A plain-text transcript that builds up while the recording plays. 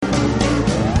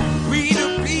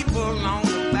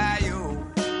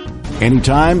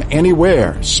Anytime,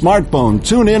 anywhere. Smartphone,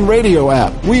 TuneIn radio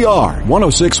app. We are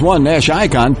 1061 Nash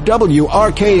Icon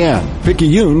WRKN,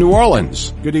 Picayune, New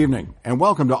Orleans. Good evening and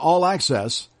welcome to All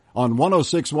Access on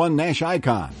 1061 Nash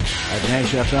Icon at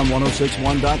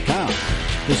NashFM1061.com.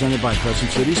 Presented by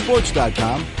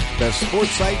CrescentCitySports.com, best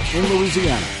sports site in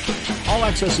Louisiana. All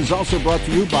Access is also brought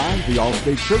to you by the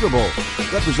All-State Sugar Bowl,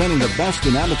 representing the best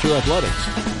in amateur athletics,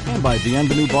 and by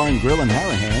Bienvenue Bar and Grill in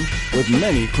Harahan with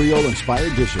many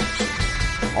Creole-inspired dishes.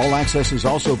 All Access is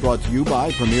also brought to you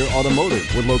by Premier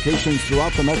Automotive with locations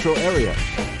throughout the metro area,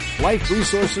 Life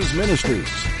Resources Ministries,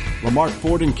 Lamarck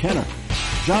Ford and Kenner,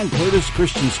 John Curtis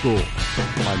Christian School,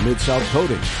 by Mid-South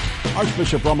Coatings,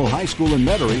 Archbishop Rummel High School in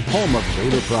Metairie, home of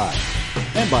Raider Pride,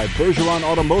 and by Bergeron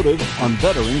Automotive on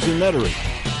Veterans in Metairie.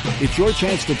 It's your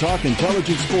chance to talk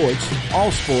intelligent sports,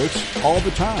 all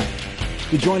the time.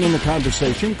 To join in the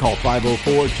conversation, call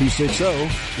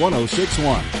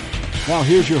 504-260-1061. Now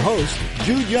here's your host,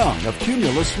 Jude Young of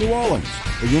Cumulus New Orleans,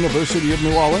 the University of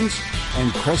New Orleans,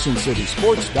 and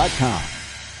CrescentCitySports.com.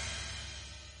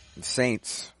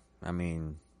 Saints, I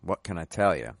mean, what can I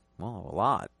tell you? Well, a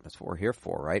lot. That's what we're here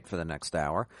for, right? For the next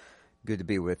hour. Good to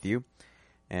be with you.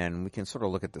 And we can sort of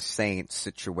look at the Saints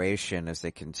situation as they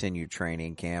continue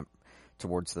training camp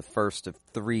towards the first of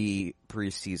 3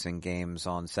 preseason games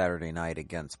on Saturday night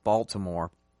against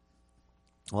Baltimore.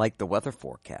 Like the weather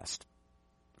forecast.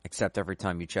 Except every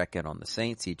time you check in on the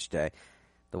Saints each day,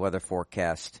 the weather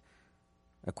forecast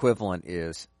equivalent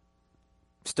is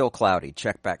still cloudy.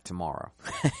 Check back tomorrow.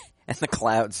 And the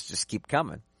clouds just keep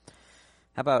coming.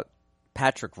 How about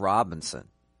Patrick Robinson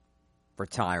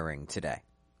retiring today?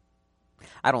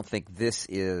 I don't think this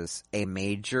is a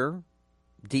major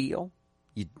deal.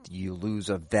 You lose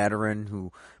a veteran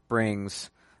who brings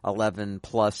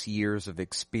 11-plus years of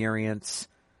experience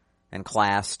and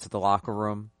class to the locker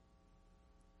room.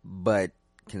 But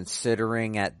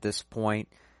considering at this point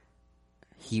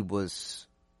he was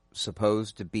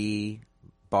supposed to be,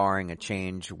 barring a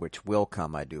change which will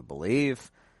come, I do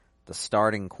believe, the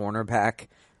starting cornerback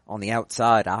on the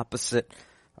outside opposite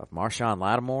of Marshawn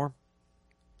Lattimore,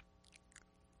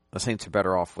 the Saints are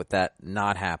better off with that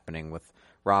not happening, with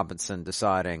Robinson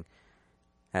deciding,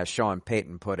 as Sean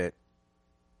Payton put it,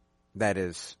 that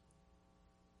is,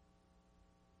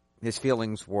 his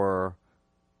feelings were,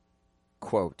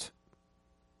 quote,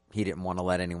 he didn't want to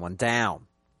let anyone down.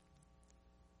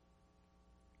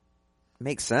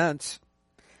 Makes sense.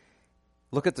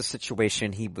 Look at the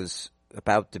situation he was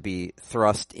about to be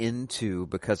thrust into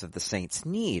because of the Saints'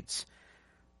 needs.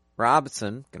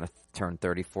 Robinson, going to turn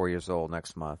 34 years old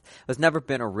next month, has never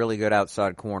been a really good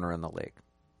outside corner in the league.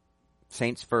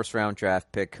 Saints' first-round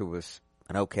draft pick, who was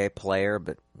an okay player,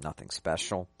 but nothing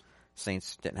special.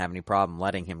 Saints didn't have any problem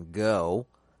letting him go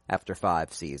after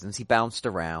 5 seasons. He bounced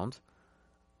around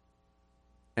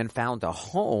and found a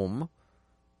home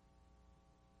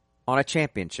on a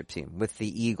championship team with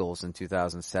the Eagles in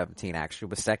 2017. Actually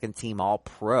was second-team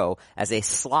All-Pro as a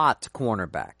slot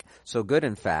cornerback. So good,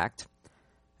 in fact,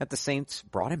 that the Saints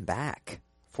brought him back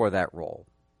for that role.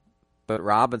 But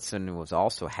Robinson, who has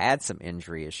also had some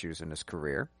injury issues in his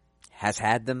career, has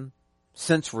had them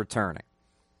since returning.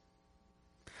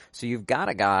 So you've got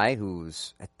a guy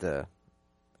who's at the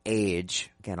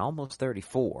age, again, almost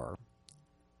 34,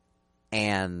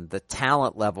 and the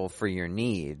talent level for your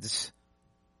needs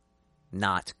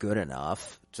not good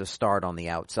enough to start on the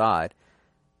outside,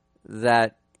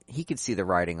 that he could see the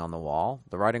writing on the wall.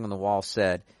 The writing on the wall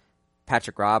said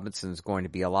Patrick Robinson's going to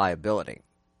be a liability.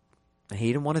 And he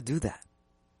didn't want to do that.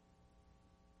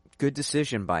 Good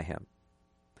decision by him.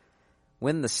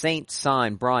 When the Saints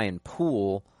signed Brian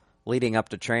Poole leading up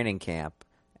to training camp,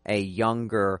 a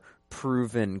younger,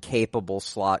 proven, capable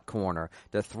slot corner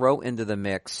to throw into the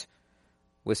mix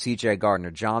with C.J.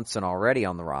 Gardner-Johnson already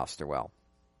on the roster, well,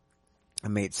 it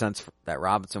made sense that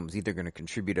Robinson was either going to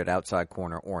contribute at outside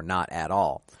corner or not at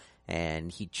all. And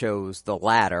he chose the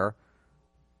latter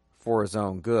for his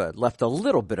own good. Left a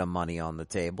little bit of money on the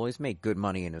table. He's made good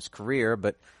money in his career,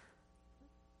 but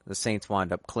the Saints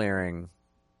wind up clearing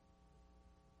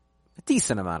a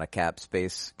decent amount of cap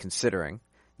space, considering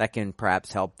that can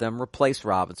perhaps help them replace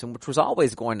Robinson, which was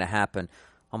always going to happen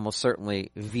almost certainly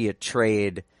via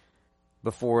trade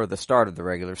before the start of the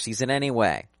regular season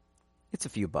anyway. It's a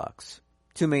few bucks.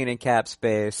 $2 million in cap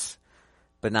space,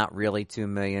 but not really $2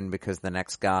 million because the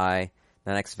next guy,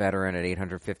 the next veteran at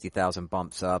 $850,000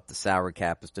 bumps up. The salary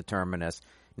cap is determined, as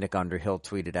Nick Underhill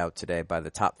tweeted out today, by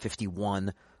the top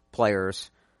 51 players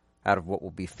out of what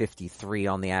will be 53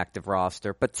 on the active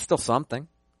roster, but still something.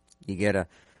 You get a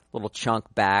little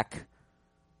chunk back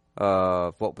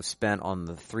of what was spent on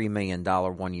the $3 million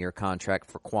one-year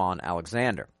contract for Quan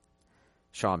Alexander.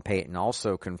 Sean Payton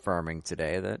also confirming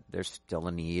today that there's still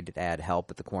a need to add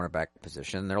help at the cornerback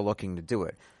position, and they're looking to do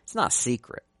it. It's not a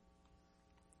secret.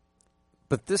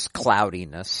 But this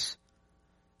cloudiness,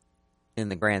 in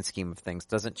the grand scheme of things,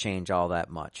 doesn't change all that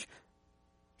much.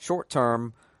 Short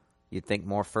term, you'd think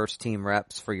more first-team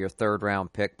reps for your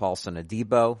third-round pick, Paulson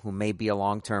Adebo, who may be a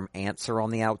long-term answer on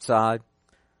the outside,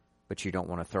 but you don't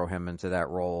want to throw him into that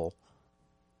role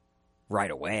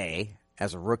right away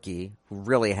as a rookie who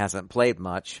really hasn't played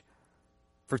much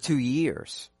for 2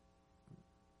 years,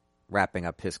 wrapping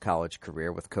up his college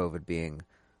career with COVID being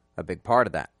a big part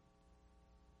of that.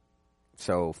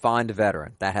 So find a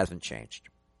veteran. That hasn't changed.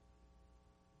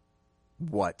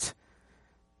 What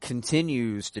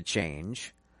continues to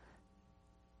change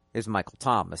is Michael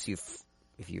Thomas.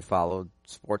 If you followed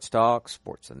Sports Talk,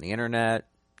 Sports on the Internet,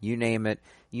 you name it,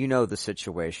 you know the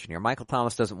situation here. Michael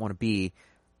Thomas doesn't want to be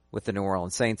with the New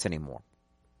Orleans Saints anymore.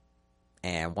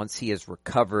 And once he has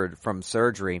recovered from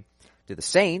surgery, do the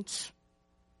Saints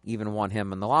even want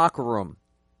him in the locker room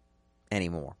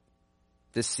anymore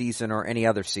this season or any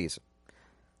other season?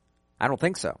 I don't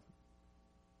think so.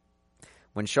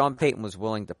 When Sean Payton was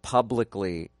willing to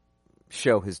publicly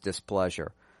show his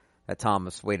displeasure that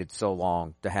Thomas waited so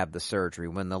long to have the surgery,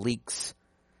 when the leaks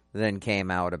then came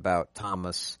out about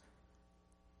Thomas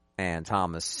and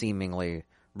Thomas seemingly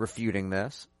refuting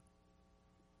this,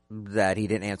 that he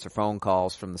didn't answer phone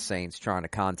calls from the Saints trying to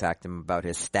contact him about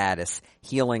his status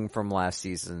healing from last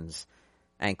season's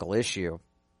ankle issue,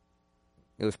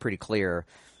 it was pretty clear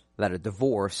that a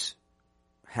divorce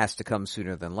has to come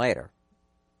sooner than later.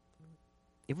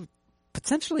 It would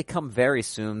potentially come very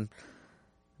soon,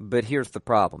 but here's the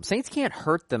problem. Saints can't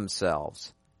hurt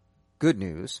themselves. Good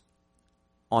news.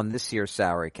 On this year's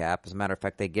salary cap, as a matter of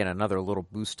fact, they get another little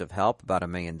boost of help, about $1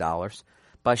 million,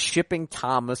 by shipping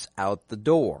Thomas out the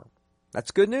door.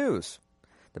 That's good news.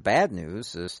 The bad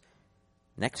news is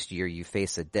next year you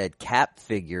face a dead cap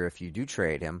figure, if you do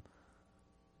trade him,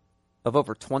 of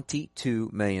over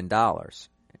 $22 million.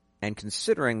 And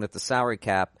considering that the salary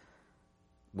cap,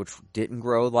 which didn't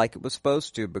grow like it was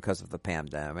supposed to because of the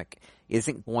pandemic,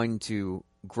 isn't going to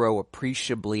grow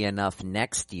appreciably enough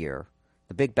next year,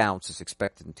 the big bounce is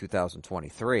expected in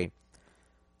 2023,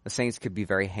 the Saints could be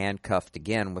very handcuffed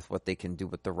again with what they can do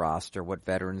with the roster, what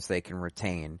veterans they can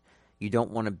retain. You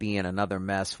don't want to be in another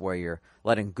mess where you're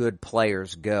letting good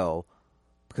players go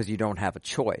because you don't have a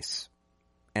choice.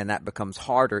 And that becomes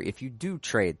harder if you do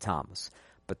trade Thomas.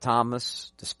 But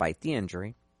Thomas, despite the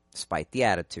injury, despite the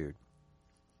attitude,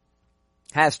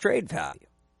 has trade value.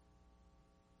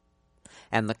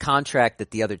 And the contract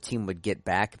that the other team would get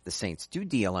back if the Saints do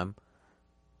deal him,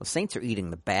 the Saints are eating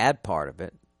the bad part of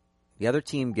it. The other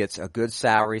team gets a good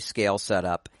salary scale set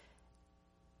up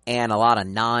and a lot of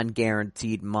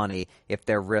non-guaranteed money if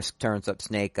their risk turns up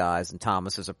snake eyes and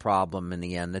Thomas is a problem in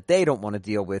the end that they don't want to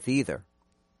deal with either.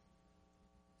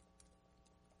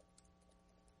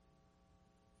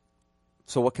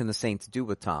 So what can the Saints do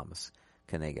with Thomas?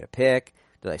 Can they get a pick?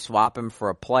 Do they swap him for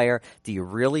a player? Do you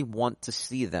really want to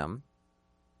see them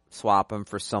swap him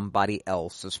for somebody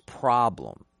else's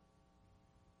problem?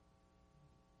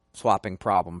 Swapping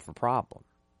problem for problem.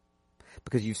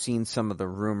 Because you've seen some of the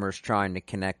rumors trying to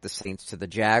connect the Saints to the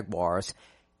Jaguars,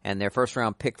 and their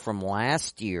first-round pick from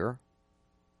last year,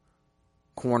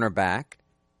 cornerback,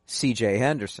 C.J.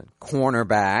 Henderson.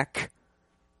 Cornerback.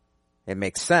 It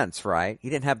makes sense, right? He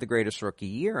didn't have the greatest rookie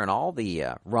year, and all the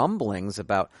rumblings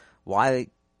about why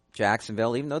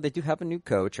Jacksonville, even though they do have a new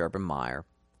coach, Urban Meyer,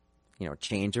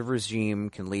 change of regime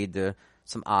can lead to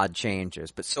some odd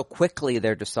changes. But so quickly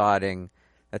they're deciding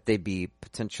that they'd be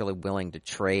potentially willing to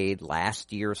trade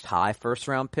last year's high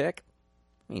first-round pick.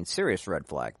 I mean, serious red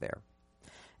flag there.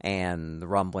 And the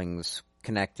rumblings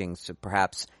connecting to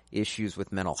perhaps issues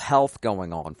with mental health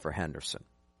going on for Henderson.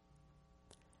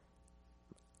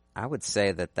 I would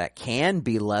say that can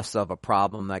be less of a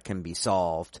problem that can be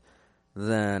solved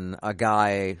than a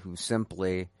guy who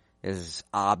simply is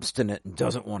obstinate and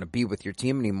doesn't want to be with your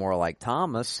team anymore like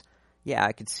Thomas. Yeah,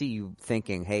 I could see you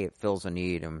thinking, hey, it fills a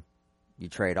need and you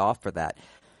trade off for that.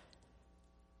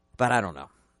 But I don't know.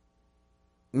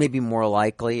 Maybe more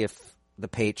likely if the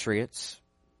Patriots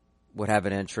would have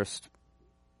an interest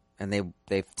and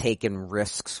they've taken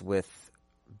risks with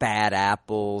bad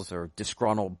apples or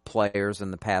disgruntled players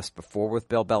in the past before with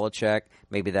Bill Belichick,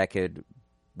 maybe that could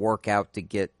work out to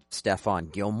get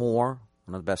Stephon Gilmore,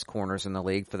 one of the best corners in the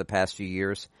league for the past few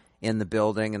years, in the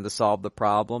building and to solve the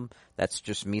problem. That's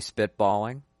just me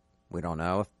spitballing. We don't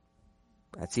know if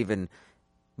that's even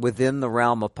within the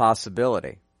realm of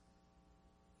possibility.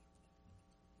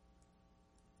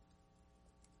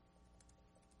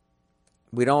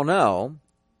 We don't know.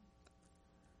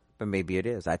 but maybe it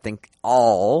is. I think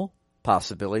all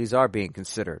possibilities are being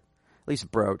considered, at least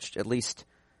broached, at least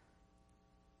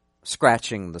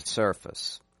scratching the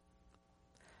surface.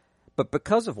 But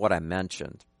because of what I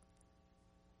mentioned,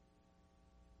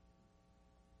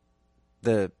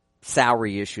 the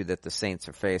salary issue that the Saints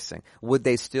are facing, would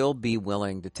they still be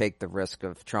willing to take the risk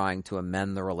of trying to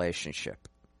amend the relationship?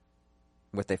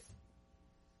 What they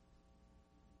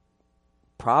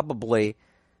probably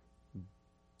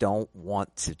don't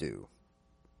want to do.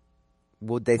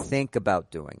 Would they think about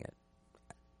doing it?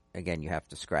 Again, you have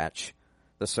to scratch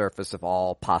the surface of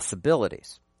all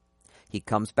possibilities. He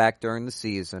comes back during the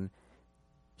season.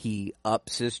 He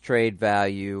ups his trade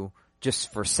value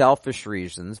just for selfish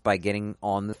reasons by getting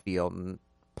on the field and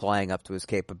playing up to his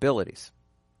capabilities.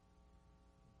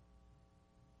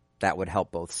 That would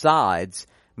help both sides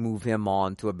move him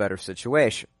on to a better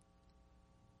situation.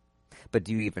 But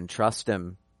do you even trust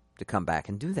him to come back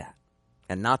and do that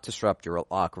and not disrupt your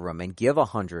locker room and give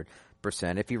 100%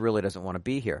 if he really doesn't want to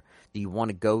be here? Do you want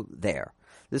to go there?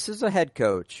 This is a head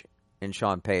coach in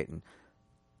Sean Payton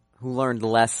who learned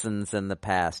lessons in the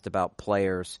past about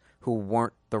players who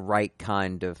weren't the right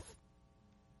kind of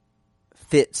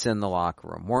fits in the locker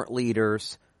room, weren't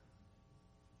leaders,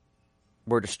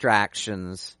 were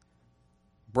distractions,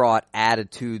 brought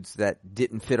attitudes that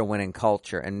didn't fit a winning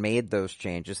culture, and made those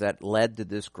changes that led to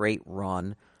this great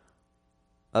run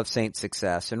of Saints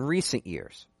success in recent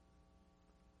years.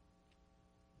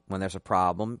 When there's a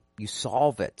problem, you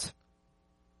solve it.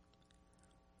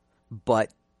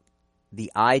 But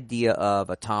the idea of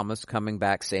a Thomas coming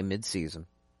back, say, mid-season,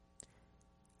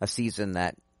 a season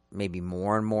that maybe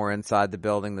more and more inside the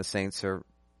building the Saints are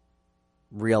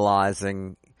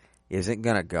realizing isn't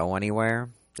going to go anywhere,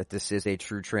 that this is a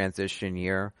true transition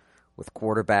year with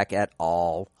quarterback at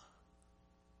all.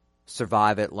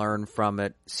 Survive it, learn from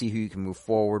it, see who you can move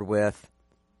forward with,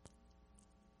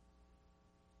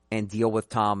 and deal with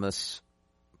Thomas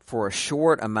for a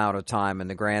short amount of time in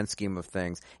the grand scheme of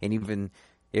things. And even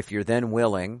if you're then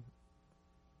willing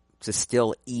to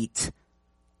still eat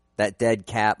that dead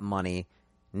cap money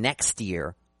next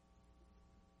year,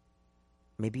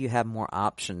 maybe you have more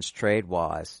options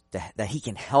trade-wise that he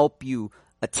can help you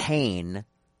attain,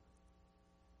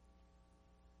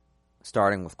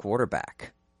 starting with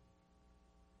quarterback.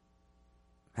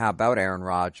 How about Aaron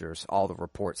Rodgers? All the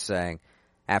reports saying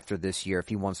after this year, if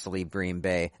he wants to leave Green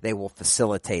Bay, they will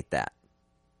facilitate that.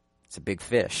 It's a big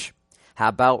fish. How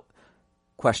about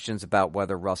questions about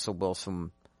whether Russell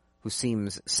Wilson, who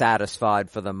seems satisfied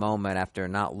for the moment after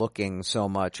not looking so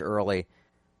much early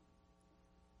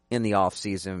in the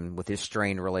offseason with his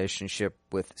strained relationship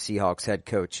with Seahawks head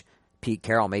coach Pete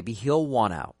Carroll, maybe he'll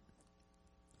want out.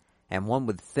 And one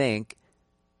would think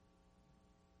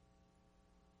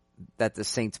that the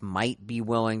Saints might be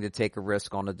willing to take a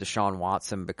risk on a Deshaun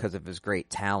Watson because of his great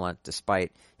talent,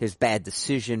 despite his bad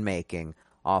decision-making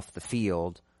off the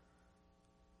field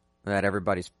that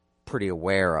everybody's pretty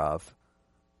aware of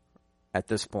at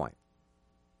this point.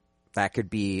 That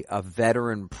could be a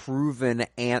veteran-proven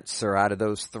answer out of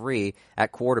those three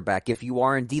at quarterback if you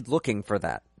are indeed looking for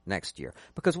that next year.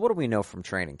 Because what do we know from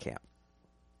training camp?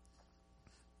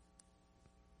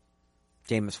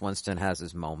 Jameis Winston has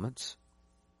his moments.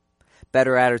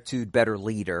 Better attitude, better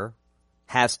leader,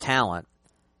 has talent.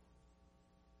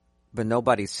 But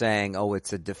nobody's saying, oh,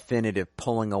 it's a definitive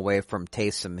pulling away from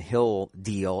Taysom Hill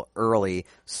deal early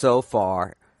so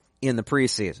far in the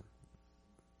preseason.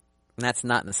 And that's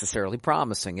not necessarily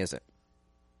promising, is it?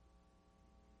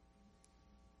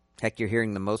 Heck, you're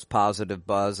hearing the most positive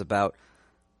buzz about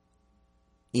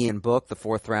Ian Book, the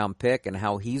 4th-round pick, and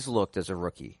how he's looked as a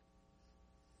rookie.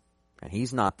 And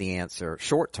he's not the answer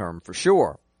short-term for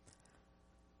sure.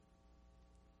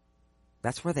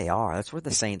 That's where they are. That's where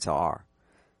the Saints are.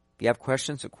 If you have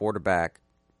questions at quarterback,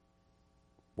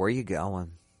 where are you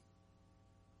going?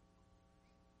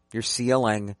 Your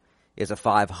ceiling is a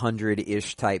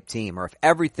 500-ish type team. Or if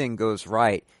everything goes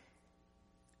right,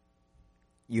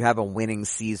 you have a winning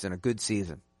season, a good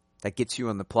season that gets you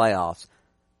in the playoffs.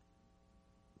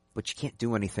 But you can't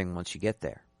do anything once you get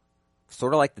there.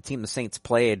 Sort of like the team the Saints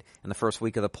played in the first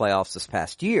week of the playoffs this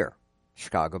past year.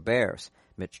 Chicago Bears.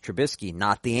 Mitch Trubisky,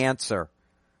 not the answer.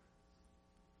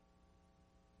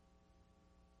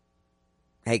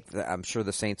 Hey, I'm sure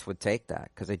the Saints would take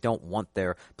that because they don't want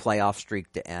their playoff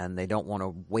streak to end. They don't want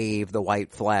to wave the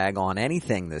white flag on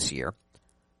anything this year.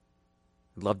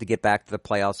 I'd love to get back to the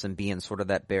playoffs and be in sort of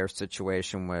that Bears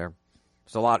situation where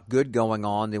there's a lot good going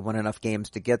on. They win enough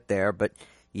games to get there, but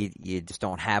you just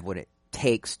don't have what it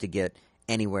takes to get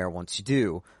anywhere once you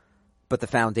do. But the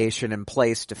foundation in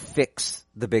place to fix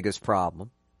the biggest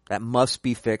problem, that must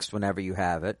be fixed whenever you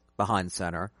have it behind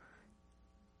center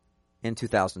in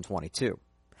 2022.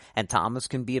 And Thomas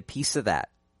can be a piece of that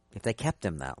if they kept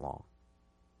him that long.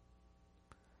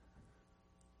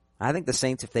 I think the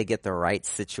Saints, if they get the right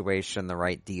situation, the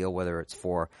right deal, whether it's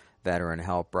for veteran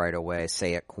help right away,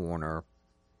 say at corner,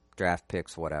 draft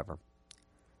picks, whatever,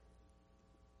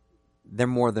 they're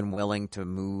more than willing to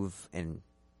move and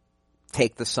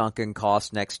take the sunken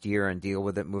cost next year and deal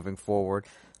with it moving forward,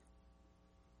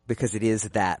 because it is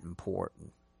that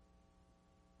important.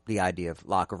 The idea of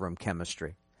locker room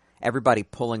chemistry. Everybody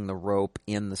pulling the rope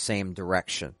in the same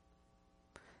direction.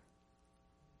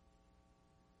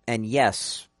 And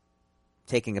yes,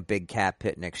 taking a big cap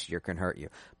hit next year can hurt you.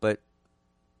 But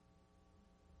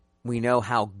we know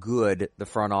how good the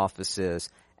front office is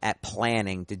at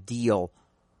planning to deal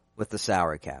with the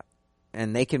salary cap.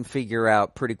 And they can figure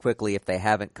out pretty quickly, if they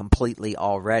haven't completely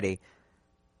already,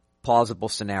 plausible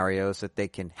scenarios that they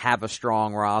can have a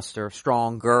strong roster,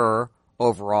 stronger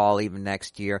overall even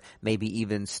next year, maybe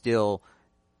even still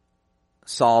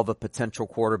solve a potential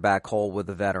quarterback hole with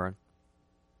a veteran,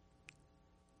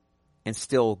 and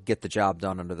still get the job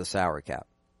done under the salary cap.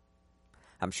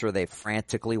 I'm sure they've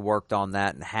frantically worked on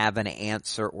that and have an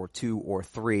answer or two or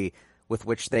three with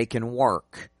which they can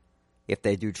work if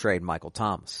they do trade Michael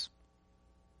Thomas.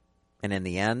 And in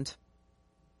the end,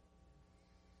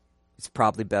 it's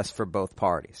probably best for both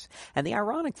parties. And the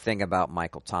ironic thing about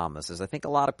Michael Thomas is I think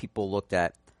a lot of people looked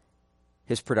at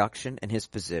his production and his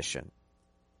position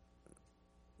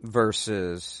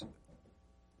versus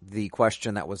the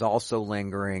question that was also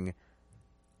lingering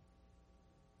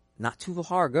not too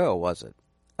far ago, was it,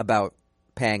 about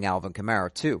paying Alvin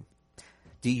Kamara too.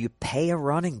 Do you pay a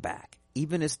running back,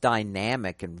 even as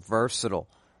dynamic and versatile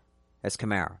as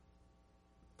Kamara?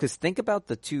 Because think about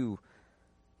the two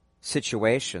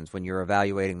situations when you're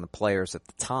evaluating the players at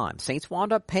the time. Saints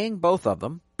wound up paying both of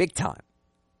them big time.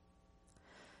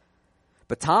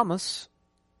 But Thomas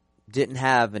didn't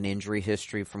have an injury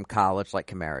history from college like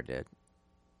Kamara did,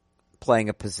 playing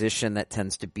a position that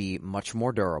tends to be much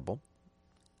more durable,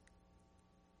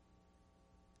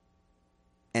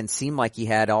 and seemed like he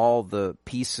had all the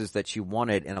pieces that you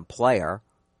wanted in a player.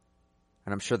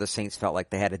 And I'm sure the Saints felt like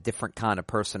they had a different kind of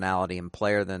personality and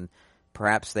player than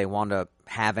perhaps they wound up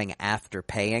having after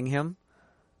paying him.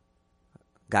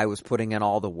 Guy was putting in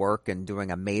all the work and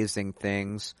doing amazing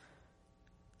things.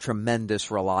 Tremendous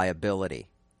reliability.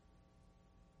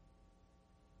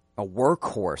 A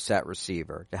workhorse at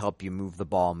receiver to help you move the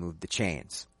ball, move the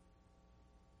chains.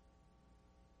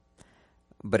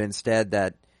 But instead,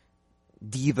 that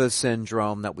diva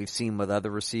syndrome that we've seen with other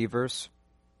receivers,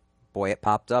 boy, it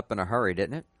popped up in a hurry,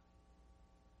 didn't it?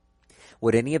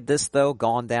 Would any of this, though,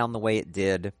 gone down the way it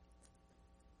did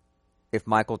if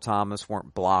Michael Thomas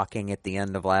weren't blocking at the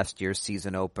end of last year's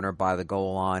season opener by the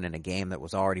goal line in a game that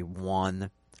was already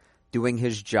won, doing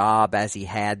his job as he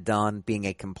had done, being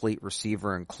a complete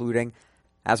receiver, including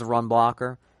as a run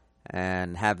blocker,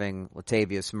 and having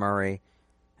Latavius Murray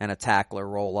and a tackler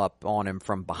roll up on him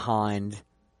from behind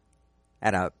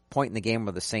at a point in the game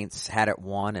where the Saints had it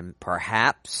won, and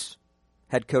perhaps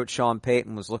head coach Sean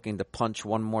Payton was looking to punch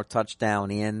one more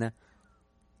touchdown in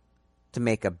to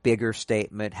make a bigger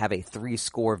statement, have a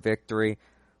 3-score victory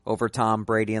over Tom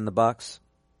Brady and the Bucs.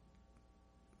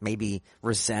 Maybe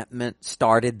resentment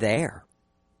started there.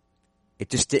 It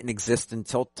just didn't exist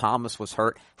until Thomas was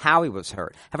hurt, how he was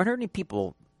hurt. Haven't heard any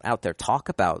people out there talk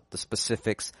about the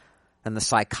specifics and the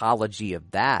psychology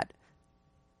of that.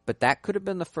 But that could have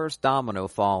been the first domino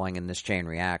falling in this chain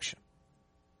reaction.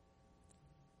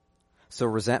 So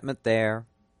resentment there.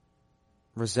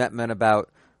 Resentment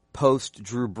about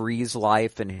post-Drew Brees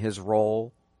life and his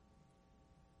role.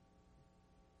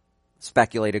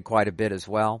 Speculated quite a bit as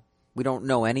well. We don't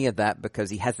know any of that because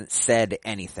he hasn't said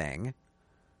anything.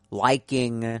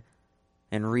 Liking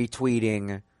and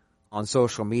retweeting on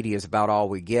social media is about all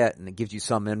we get, and it gives you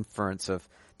some inference of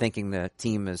thinking the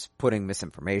team is putting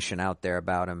misinformation out there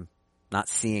about him, not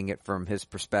seeing it from his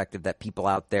perspective that people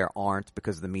out there aren't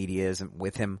because the media isn't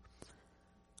with him.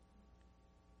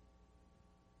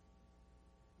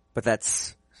 But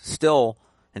that's still,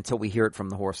 until we hear it from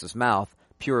the horse's mouth,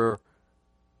 pure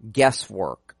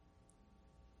guesswork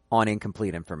on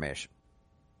incomplete information.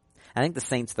 I think the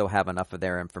Saints, though, have enough of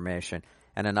their information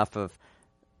and enough of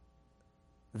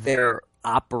their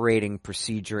operating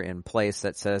procedure in place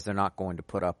that says they're not going to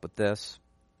put up with this,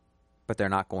 but they're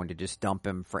not going to just dump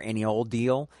him for any old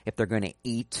deal if they're going to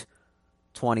eat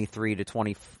 23 to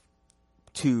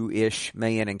 22-ish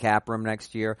million in cap room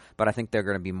next year. But I think they're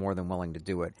going to be more than willing to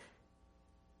do it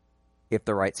if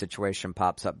the right situation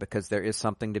pops up, because there is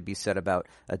something to be said about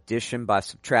addition by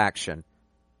subtraction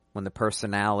when the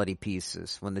personality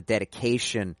pieces, when the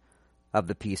dedication of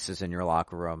the pieces in your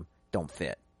locker room don't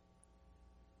fit.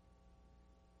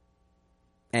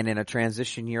 And in a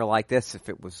transition year like this, if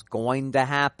it was going to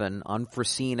happen,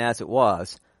 unforeseen as it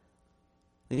was,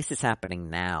 at least it's happening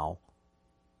now.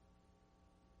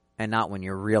 And not when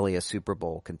you're really a Super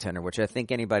Bowl contender, which I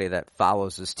think anybody that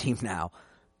follows this team now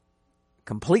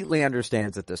completely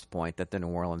understands at this point that the New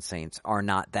Orleans Saints are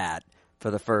not that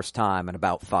for the first time in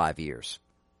about 5 years.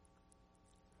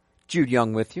 Jude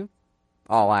Young with you,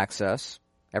 All Access,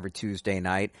 every Tuesday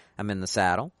night. I'm in the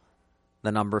saddle.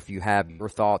 The number if you have your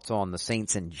thoughts on the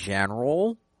Saints in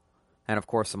general, and of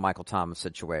course the Michael Thomas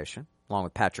situation, along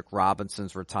with Patrick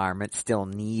Robinson's retirement, still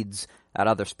needs at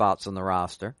other spots on the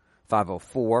roster.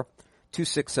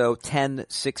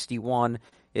 504-260-1061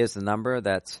 is the number.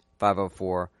 That's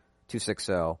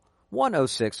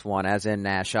 504-260-1061, as in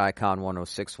Nash Icon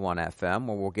 106.1 FM,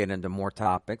 where we'll get into more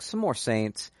topics, some more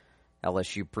Saints,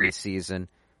 LSU preseason,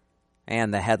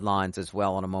 and the headlines as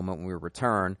well in a moment when we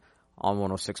return on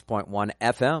 106.1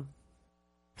 FM.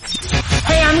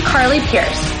 Hey, I'm Carly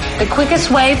Pierce. The quickest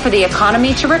way for the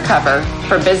economy to recover,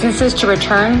 for businesses to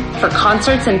return, for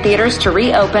concerts and theaters to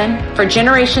reopen, for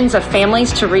generations of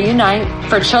families to reunite,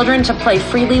 for children to play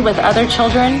freely with other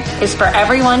children, is for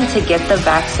everyone to get the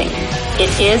vaccine.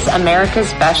 It is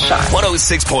America's best shot.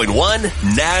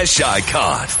 106.1 Nash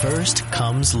Icon. First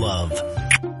comes love.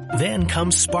 Then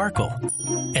comes sparkle.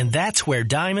 And that's where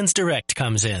Diamonds Direct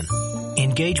comes in.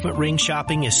 Engagement ring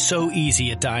shopping is so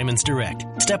easy at Diamonds Direct.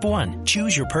 Step 1,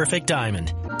 choose your perfect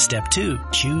diamond. Step 2,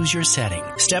 choose your setting.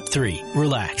 Step 3,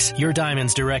 relax. Your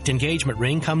Diamonds Direct engagement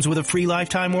ring comes with a free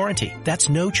lifetime warranty. That's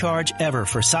no charge ever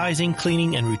for sizing,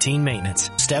 cleaning, and routine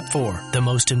maintenance. Step 4, the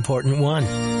most important one.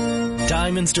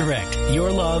 Diamonds Direct.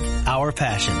 Your love, our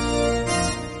passion.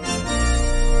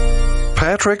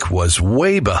 Patrick was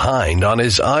way behind on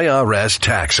his IRS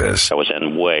taxes. I was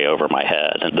in way over my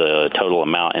head. The total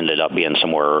amount ended up being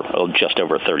somewhere just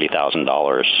over $30,000.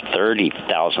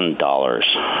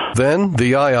 $30,000. Then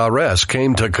the IRS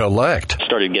came to collect.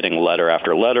 Started getting letter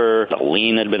after letter. A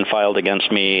lien had been filed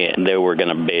against me. They were going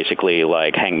to basically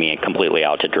hang me completely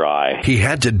out to dry. He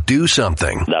had to do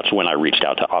something. That's when I reached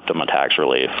out to Optima Tax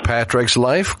Relief. Patrick's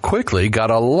life quickly got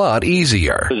a lot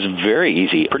easier. It was very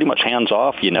easy. Pretty much hands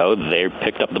off, They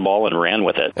picked up the ball and ran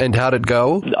with it. And how'd it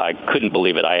go? I couldn't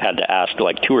believe it. I had to ask 2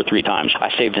 or 3 times. I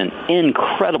saved an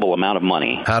incredible amount of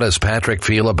money. How does Patrick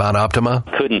feel about Optima?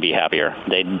 Couldn't be happier.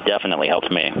 They definitely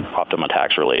helped me. Optima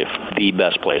Tax Relief. The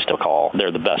best place to call.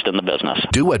 They're the best in the business.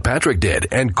 Do what Patrick did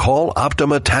and call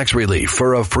Optima Tax Relief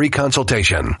for a free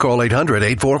consultation. Call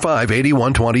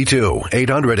 800-845-8122.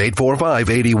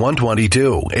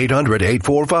 800-845-8122.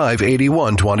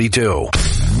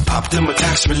 800-845-8122. Optima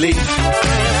Tax Relief.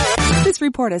 This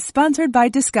report is sponsored by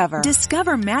Discover.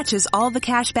 Discover matches all the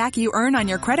cash back you earn on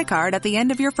your credit card at the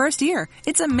end of your first year.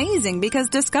 It's amazing because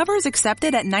Discover is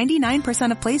accepted at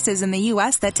 99% of places in the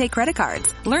U.S. that take credit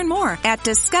cards. Learn more at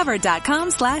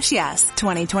discover.com/yes.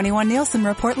 2021 Nielsen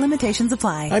Report limitations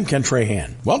apply. I'm Ken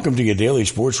Trahan. Welcome to your daily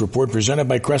sports report presented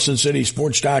by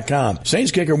CrescentCitySports.com.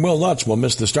 Saints kicker Will Lutz will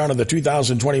miss the start of the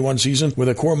 2021 season with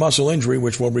a core muscle injury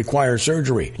which will require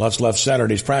surgery. Lutz left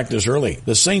Saturday's practice early.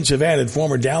 The Saints have added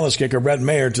former Dallas kicker Brett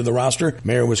Mayer to the roster.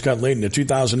 Mayer was cut late in the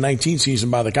 2019 season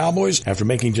by the Cowboys after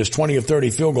making just 20 of 30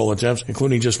 field goal attempts,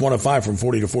 including just 1 of 5 from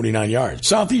 40 to 49 yards.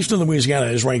 Southeastern Louisiana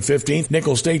is ranked 15th.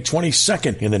 Nicholls State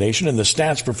 22nd in the nation, and the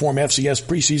Stats Perform FCS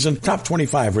preseason top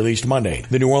 25 released Monday.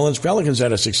 The New Orleans Pelicans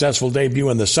had a successful debut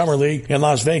in the Summer League in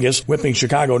Las Vegas, whipping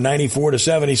Chicago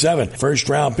 94-77. First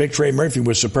round pick Trey Murphy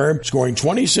was superb, scoring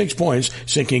 26 points,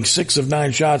 sinking 6 of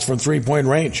 9 shots from 3-point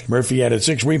range. Murphy added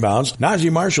 6 rebounds.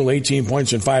 Najee Marshall 18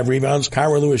 points and 5 rebounds.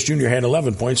 Kyra Lewis Jr. had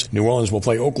 11 points. New Orleans will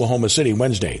play Oklahoma City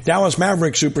Wednesday. Dallas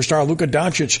Mavericks superstar Luka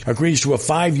Doncic agrees to a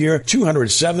 5-year,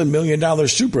 $207 million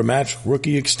Supermax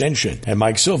rookie extension. And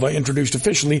Mike Silva introduced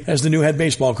officially as the new head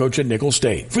baseball coach at Nicholls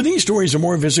State. For these stories and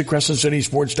more, visit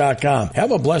CrescentCitySports.com.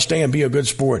 Have a blessed day and be a good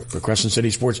sport. For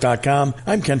CrescentCitySports.com,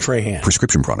 I'm Ken Trahan.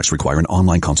 Prescription products require an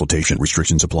online consultation.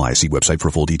 Restrictions apply. See website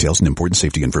for full details and important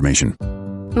safety information.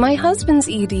 My husband's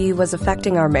ED was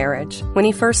affecting our marriage. When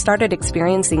he first started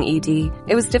experiencing ED,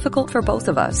 it was difficult for both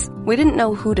of us. We didn't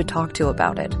know who to talk to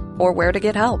about it or where to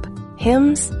get help.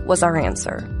 HIMS was our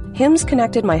answer. HIMS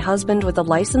connected my husband with a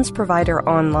licensed provider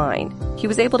online. He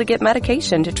was able to get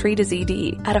medication to treat his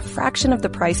ED at a fraction of the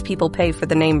price people pay for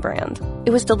the name brand.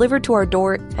 It was delivered to our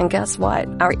door, and guess what?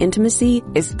 Our intimacy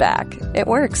is back. It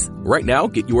works. Right now,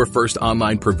 get your first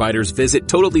online provider's visit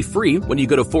totally free when you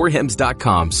go to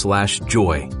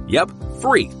forhims.com/joy. Yep,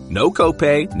 free. No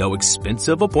copay, no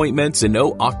expensive appointments, and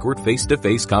no awkward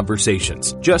face-to-face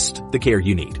conversations. Just the care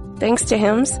you need. Thanks to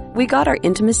Hims, we got our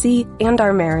intimacy and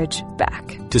our marriage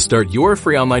back. To start your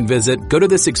free online visit, go to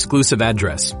this exclusive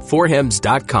address,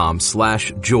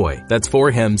 forhims.com/joy. That's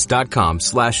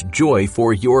forhims.com/joy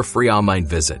for your free online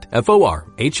visit.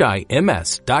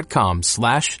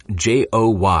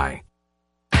 forhims.com/joy.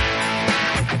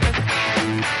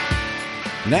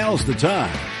 Now's the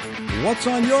time. What's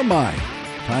on your mind?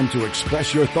 Time to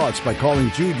express your thoughts by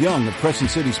calling Jude Young of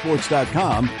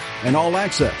CrescentCitySports.com and All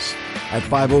Access at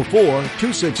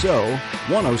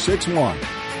 504-260-1061.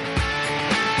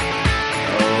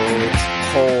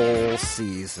 Whole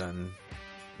season.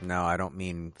 No, I don't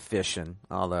mean fishing.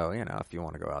 Although, if you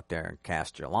want to go out there and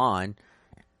cast your line,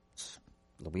 it's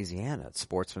Louisiana, it's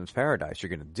sportsman's paradise. You're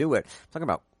going to do it. I'm talking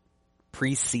about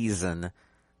preseason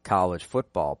college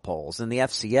football polls. In the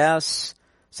FCS,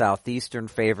 Southeastern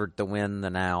favored to win the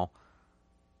now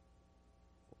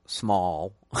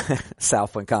small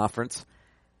Southland Conference.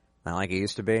 Not like it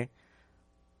used to be.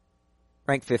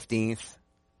 Ranked 15th.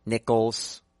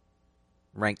 Nichols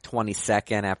ranked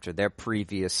 22nd after their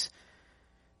previous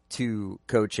 2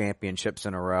 co-championships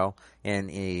in a row in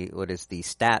the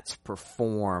Stats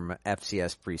Perform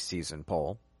FCS preseason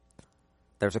poll.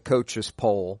 There's a coaches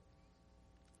poll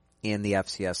in the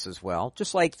FCS as well,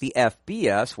 just like the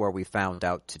FBS, where we found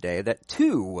out today that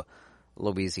 2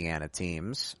 Louisiana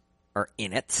teams are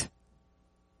in it.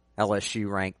 LSU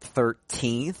ranked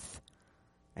 13th,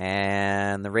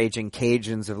 and the Raging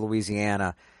Cajuns of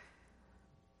Louisiana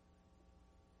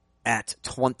at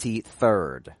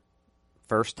 23rd.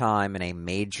 First time in a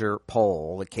major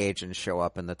poll the Cajuns show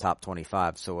up in the top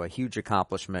 25, so a huge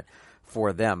accomplishment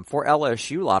for them. For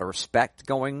LSU, a lot of respect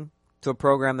going to a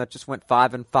program that just went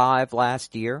 5-5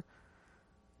 last year.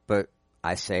 But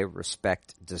I say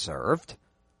respect deserved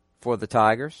for the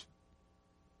Tigers.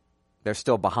 They're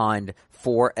still behind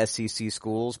 4 SEC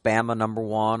schools. Bama number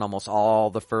 1, almost all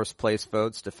the first place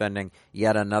votes, defending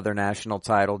yet another national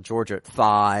title. Georgia at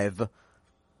 5.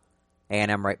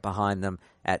 A&M right behind them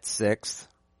at 6th.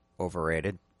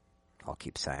 Overrated. I'll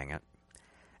keep saying it.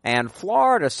 And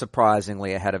Florida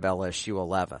surprisingly ahead of LSU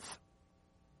 11th.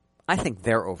 I think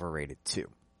they're overrated too.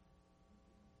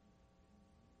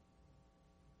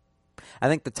 I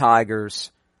think the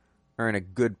Tigers are in a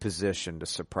good position to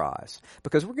surprise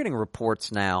because we're getting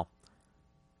reports now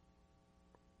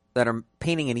that are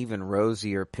painting an even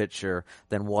rosier picture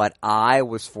than what I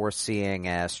was foreseeing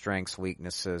as strengths,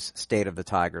 weaknesses, state of the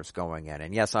Tigers going in.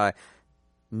 And yes, I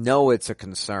know it's a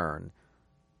concern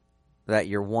that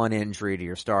your one injury to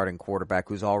your starting quarterback,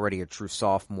 who's already a true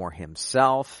sophomore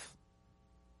himself,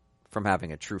 from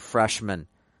having a true freshman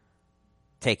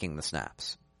taking the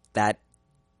snaps. That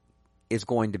is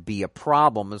going to be a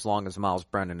problem as long as Miles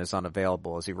Brennan is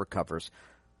unavailable as he recovers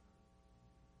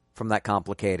from that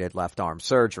complicated left arm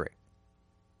surgery.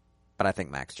 But I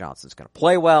think Max Johnson's going to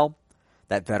play well.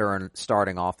 That veteran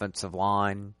starting offensive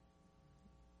line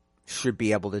should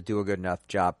be able to do a good enough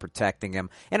job protecting him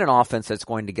in an offense that's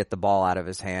going to get the ball out of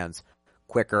his hands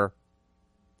quicker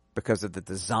because of the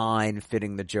design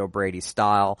fitting the Joe Brady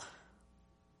style.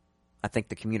 I think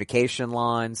the communication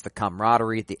lines, the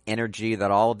camaraderie, the energy that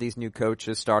all of these new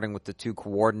coaches, starting with the 2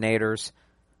 coordinators,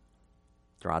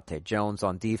 Durante Jones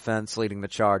on defense leading the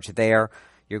charge there,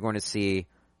 you're going to see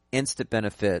instant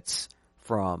benefits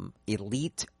from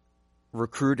elite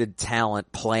recruited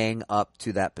talent playing up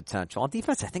to that potential. On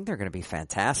defense, I think they're going to be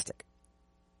fantastic.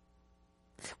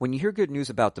 When you hear good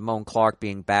news about Damone Clark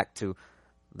being back to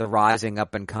the rising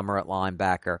up-and-comer at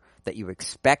linebacker that you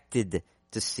expected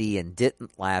to see and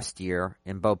didn't last year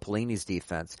in Bo Pelini's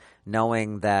defense,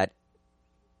 knowing that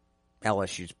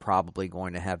LSU's probably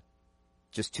going to have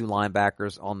just 2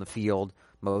 linebackers on the field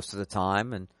most of the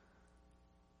time, and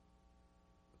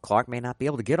Clark may not be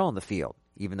able to get on the field,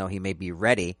 even though he may be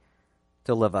ready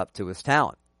to live up to his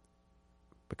talent,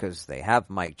 because they have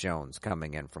Mike Jones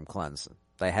coming in from Clemson.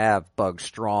 They have Bug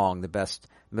Strong, the best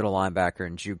middle linebacker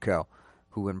in JUCO,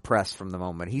 who impressed from the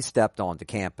moment he stepped onto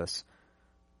campus,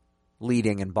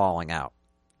 leading and balling out.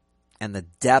 And the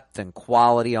depth and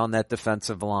quality on that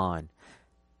defensive line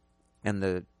and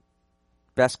the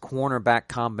best cornerback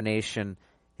combination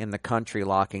in the country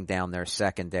locking down their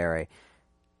secondary.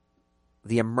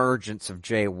 The emergence of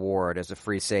Jay Ward as a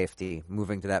free safety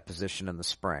moving to that position in the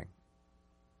spring.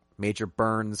 Major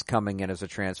Burns coming in as a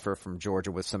transfer from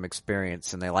Georgia with some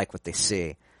experience, and they like what they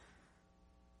see.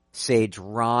 Sage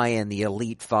Ryan, the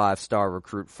elite 5-star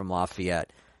recruit from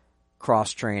Lafayette,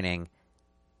 cross-training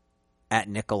at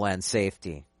nickel end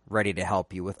safety, ready to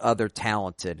help you with other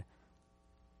talented,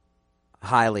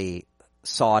 highly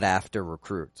sought-after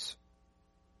recruits.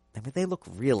 I mean, they look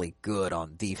really good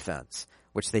on defense,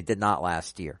 which they did not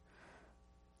last year.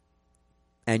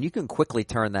 And you can quickly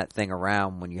turn that thing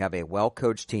around when you have a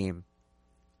well-coached team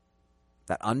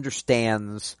that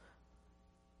understands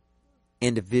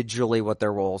individually what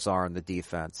their roles are in the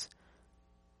defense.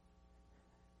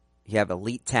 You have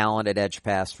elite talent at edge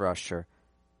pass rusher.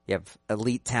 You have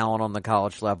elite talent on the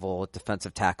college level at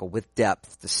defensive tackle with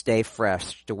depth to stay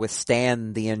fresh, to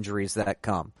withstand the injuries that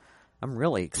come. I'm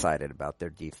really excited about their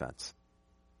defense.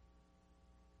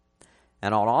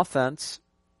 And on offense,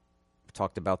 we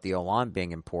talked about the O-line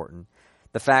being important.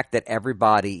 The fact that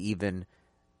everybody even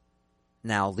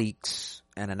now leaks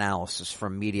an analysis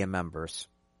from media members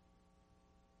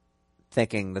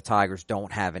thinking the Tigers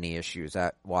don't have any issues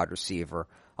at wide receiver,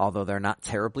 although they're not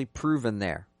terribly proven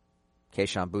there.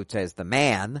 Kayshon Boutte is the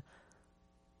man,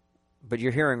 but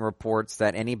you're hearing reports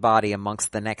that anybody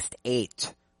amongst the next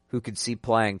 8 who could see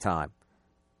playing time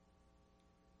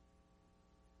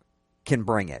can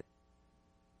bring it,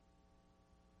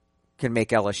 can make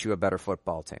LSU a better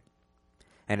football team.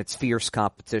 And it's fierce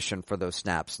competition for those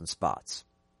snaps and spots.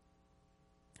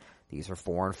 These are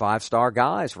 4- and 5-star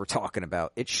guys we're talking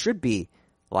about. It should be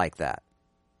like that.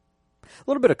 A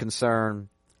little bit of concern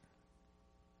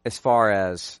as far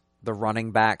as the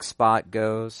running back spot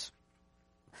goes.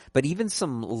 But even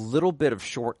some little bit of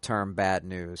short-term bad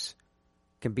news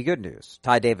can be good news.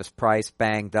 Ty Davis-Price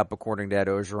banged up, according to Ed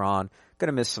Ogeron. Going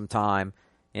to miss some time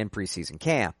in preseason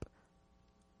camp.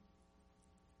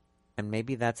 And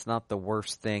maybe that's not the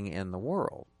worst thing in the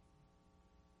world.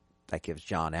 That gives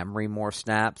John Emery more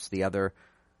snaps, the other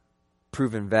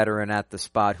proven veteran at the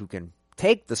spot who can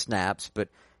take the snaps, but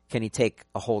can he take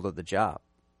a hold of the job?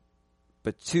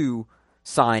 But 2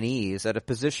 signees at a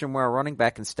position where a running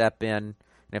back can step in, and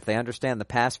if they understand the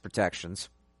pass protections,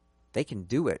 they can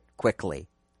do it quickly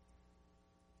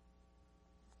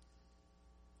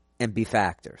and be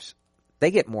factors.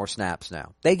 They get more snaps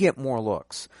now. They get more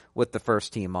looks with the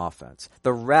first team offense.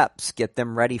 The reps get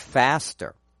them ready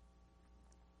faster.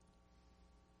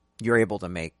 You're able to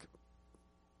make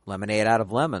lemonade out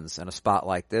of lemons in a spot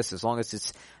like this as long as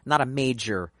it's not a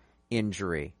major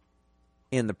injury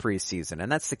in the preseason.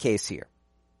 And that's the case here.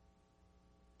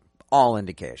 All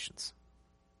indications.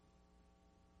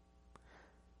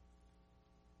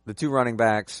 The 2 running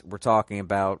backs we're talking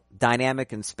about,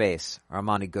 dynamic in space,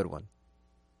 Armani Goodwin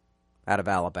out of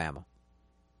Alabama.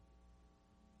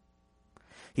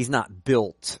 He's not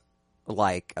built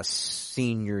like a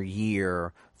senior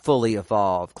year, fully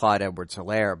evolved Clyde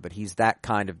Edwards-Helaire, but he's that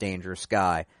kind of dangerous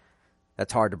guy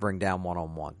that's hard to bring down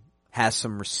one-on-one. Has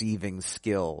some receiving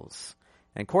skills.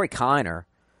 And Corey Kiner,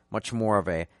 much more of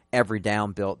a every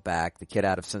down built back, the kid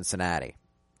out of Cincinnati.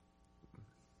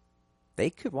 They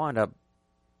could wind up,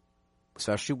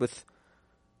 especially with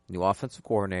new offensive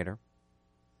coordinator,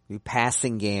 new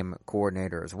passing game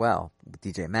coordinator as well, with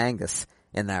DJ Mangus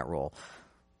in that role.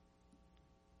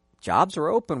 Jobs are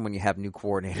open when you have new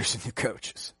coordinators and new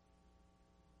coaches.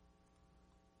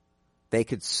 They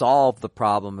could solve the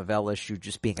problem of LSU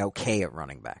just being okay at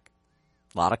running back.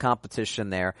 A lot of competition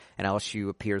there, and LSU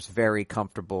appears very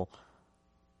comfortable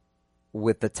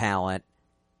with the talent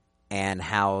and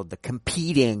how the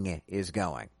competing is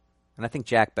going. And I think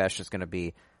Jack Bech is going to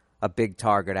be a big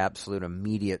target, absolute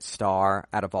immediate star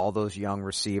out of all those young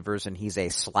receivers, and he's a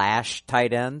slash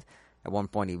tight end. At one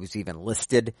point he was even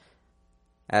listed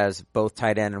as both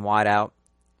tight end and wide out.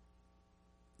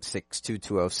 6'2",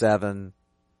 207.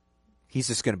 He's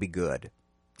just going to be good.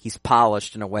 He's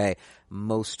polished in a way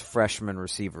most freshman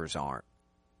receivers aren't.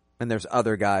 And there's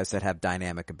other guys that have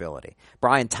dynamic ability.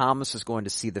 Brian Thomas is going to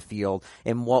see the field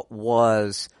in what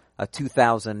was a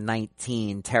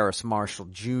 2019 Terrace Marshall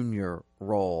Jr.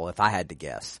 role, if I had to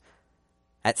guess.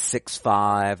 At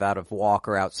 6'5", out of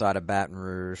Walker, outside of Baton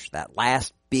Rouge. That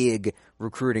last big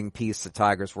recruiting piece the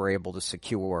Tigers were able to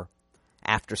secure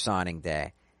after signing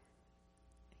day.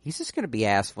 He's just going to be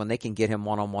asked when they can get him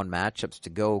one-on-one matchups to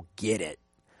go get it.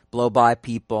 Blow by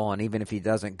people, and even if he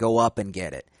doesn't, go up and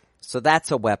get it. So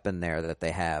that's a weapon there that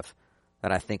they have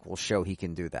that I think will show he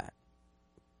can do that.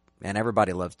 And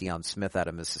everybody loves Deion Smith out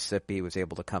of Mississippi. He was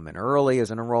able to come in early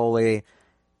as an enrollee.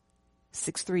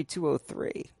 6'3",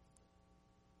 203.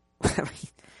 I mean,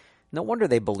 no wonder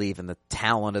they believe in the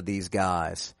talent of these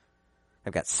guys.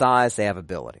 They've got size, they have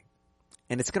ability.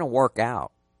 And it's going to work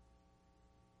out.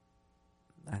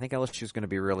 I think LSU is going to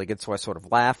be really good, so I sort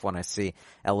of laugh when I see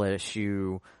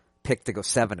LSU picked to go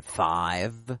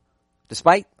 7-5.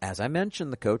 Despite, as I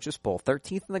mentioned, the coaches poll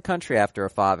 13th in the country after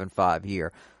a 5-5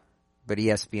 year. But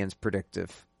ESPN's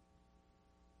predictive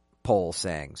poll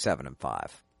saying 7-5.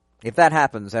 If that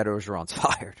happens, Ed Ogeron's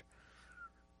fired.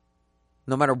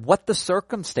 no matter what the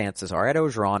circumstances are. Ed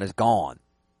Orgeron is gone.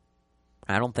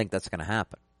 I don't think that's going to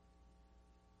happen.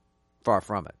 Far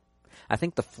from it. I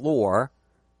think the floor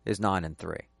is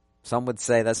 9-3. Some would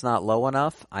say that's not low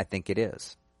enough. I think it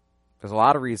is. There's a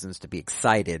lot of reasons to be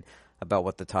excited about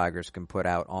what the Tigers can put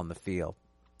out on the field.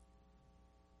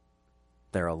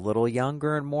 They're a little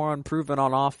younger and more unproven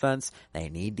on offense. They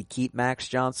need to keep Max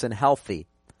Johnson healthy.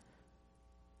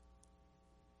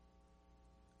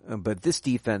 But this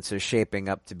defense is shaping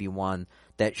up to be one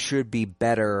that should be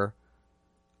better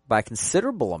by a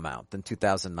considerable amount than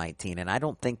 2019, and I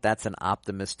don't think that's an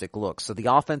optimistic look. So the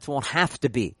offense won't have to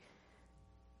be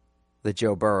the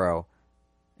Joe Burrow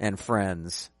and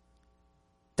friends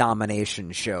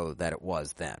domination show that it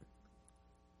was then.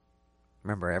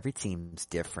 Remember, every team's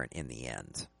different in the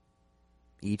end.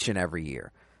 Each and every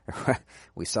year.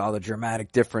 We saw the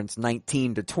dramatic difference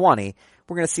 19 to 20.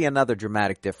 We're going to see another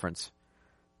dramatic difference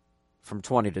from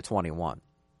 20 to 21.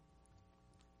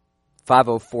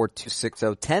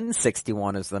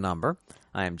 504-260-1061 is the number.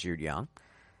 I am Jude Young.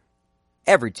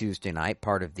 Every Tuesday night,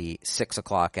 part of the 6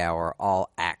 o'clock hour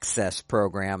all-access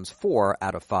programs, 4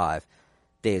 out of 5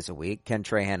 days a week. Ken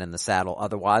Trahan in the saddle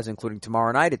otherwise, including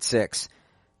tomorrow night at 6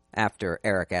 after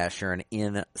Eric Asher and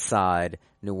Inside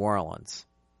New Orleans.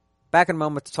 Back in a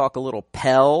moment to talk a little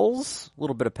Pels, a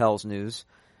little bit of Pels news,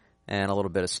 and a little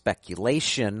bit of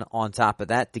speculation on top of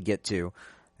that to get to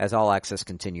as All Access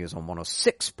continues on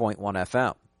 106.1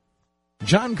 FM.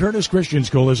 John Curtis Christian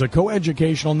School is a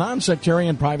coeducational,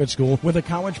 non-sectarian private school with a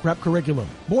college prep curriculum.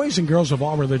 Boys and girls of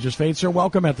all religious faiths are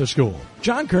welcome at the school.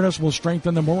 John Curtis will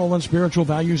strengthen the moral and spiritual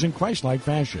values in Christ-like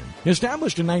fashion.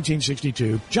 Established in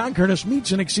 1962, John Curtis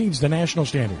meets and exceeds the national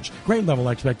standards, grade-level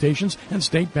expectations, and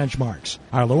state benchmarks.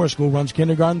 Our lower school runs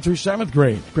kindergarten through 7th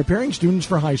grade, preparing students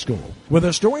for high school. With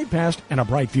a storied past and a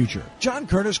bright future. John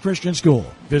Curtis Christian School.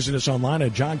 Visit us online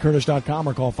at johncurtis.com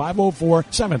or call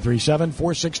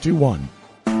 504-737-4621.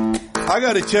 I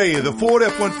gotta tell you, the Ford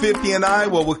F-150 and I,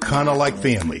 well, we're kinda like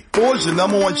family. Ford's the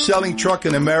 #1 selling truck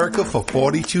in America for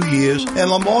 42 years,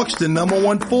 and Lamarck's the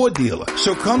 #1 Ford dealer.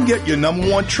 So come get your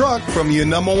 #1 truck from your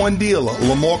 #1 dealer,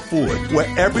 Lamarck Ford, where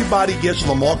everybody gets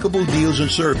remarkable deals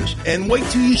and service. And wait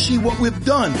till you see what we've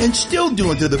done and still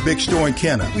doing to the big store in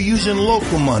Kenner. We're using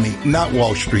local money, not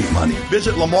Wall Street money.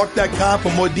 Visit Lamarck.com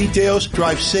for more details.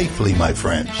 Drive safely, my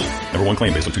friends. #1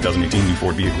 claim based on 2018 new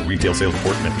Ford vehicle retail sales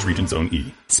report, Memphis Region Zone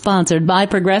E. Sponsored by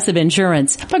Progressive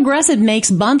Insurance. Progressive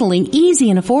makes bundling easy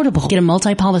and affordable. Get a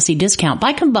multi-policy discount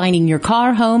by combining your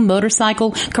car, home,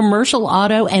 motorcycle, commercial,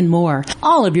 auto, and more.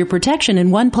 All of your protection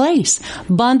in one place.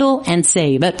 Bundle and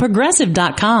save at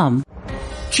Progressive.com.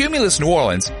 Cumulus New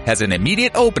Orleans has an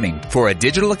immediate opening for a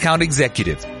digital account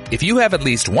executive. If you have at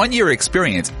least 1 year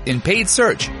experience in paid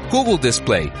search, Google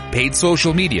display, paid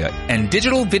social media, and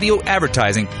digital video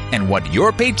advertising and want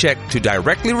your paycheck to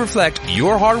directly reflect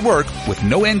your hard work with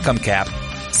no income cap,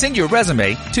 send your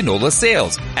resume to NOLA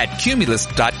Sales at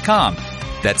Cumulus.com.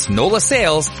 That's NOLA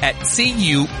Sales at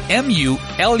CUMULUS.com.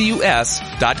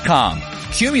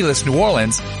 Cumulus New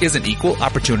Orleans is an equal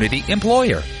opportunity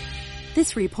employer.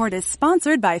 This report is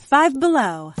sponsored by Five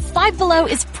Below. Five Below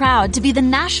is proud to be the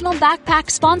national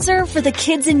backpack sponsor for the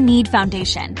Kids in Need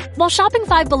Foundation. While shopping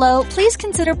Five Below, please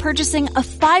consider purchasing a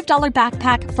 $5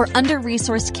 backpack for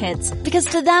under-resourced kids, because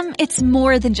to them, it's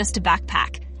more than just a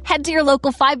backpack. Head to your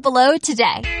local Five Below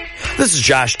today. This is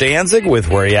Josh Danzig with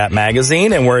Where You At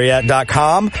Magazine and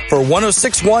WhereYouAt.com for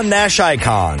 106.1 Nash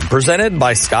Icon, presented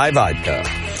by Sky Vodka.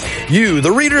 You,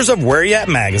 the readers of Where You At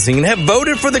Magazine, have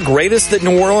voted for the greatest that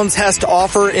New Orleans has to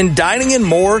offer in dining and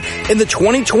more in the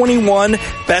 2021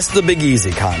 Best of the Big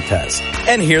Easy contest.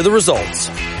 And here are the results.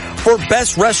 For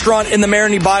Best Restaurant in the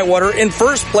Marigny Bywater, in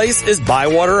first place is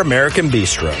Bywater American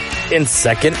Bistro. In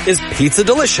second is Pizza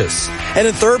Delicious. And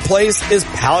in third place is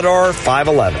Paladar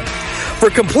 511. For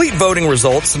complete voting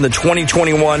results in the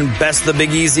 2021 Best of the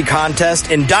Big Easy contest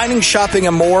in dining, shopping,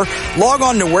 and more, log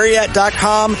on to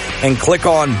WhereYouAt.com and click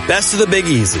on Best of the Big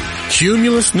Easy.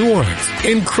 Cumulus New Orleans.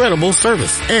 Incredible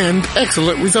service and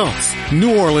excellent results.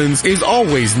 New Orleans is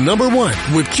always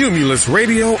 #1 with Cumulus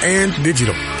Radio and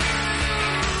Digital.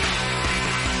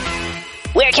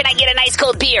 Where can I get a nice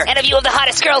cold beer and a view of the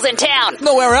hottest girls in town?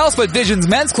 Nowhere else but Visions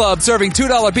Men's Club, serving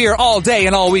 $2 beer all day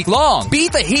and all week long.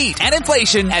 Beat the heat and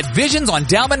inflation at Visions on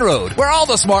Dalman Road, where all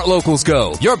the smart locals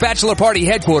go. Your bachelor party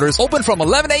headquarters open from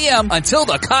 11 a.m. until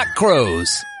the cock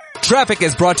crows. Traffic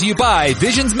is brought to you by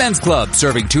Visions Men's Club,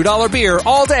 serving $2 beer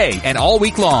all day and all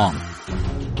week long.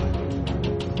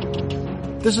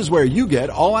 This is where you get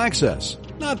all access,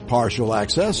 not partial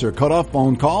access or cut-off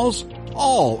phone calls.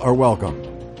 All are welcome.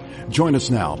 Join us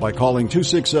now by calling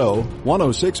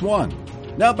 260-1061.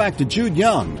 Now back to Jude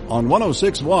Young on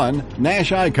 106.1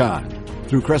 Nash Icon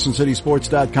through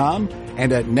CrescentCitySports.com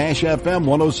and at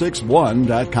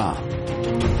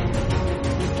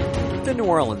NashFM1061.com. The New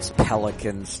Orleans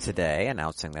Pelicans today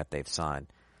announcing that they've signed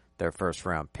their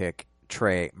first-round pick,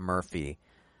 Trey Murphy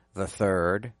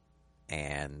III,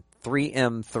 and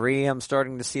 3M3 I'm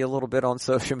starting to see a little bit on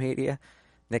social media.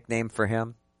 Nickname for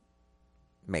him.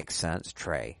 Makes sense,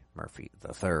 Trey Murphy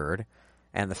III.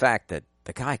 And the fact that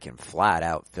the guy can flat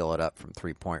out fill it up from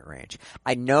three-point range.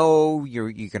 I know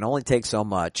you can only take so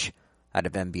much out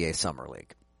of NBA Summer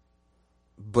League.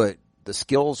 But the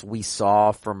skills we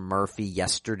saw from Murphy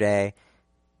yesterday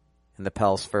in the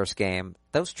Pels' first game,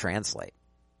 those translate.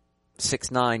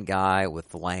 6'9" guy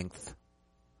with length,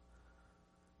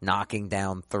 knocking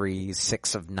down threes,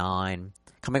 6 of 9,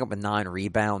 coming up with 9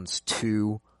 rebounds,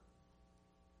 2.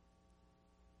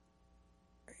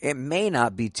 It may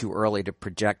not be too early to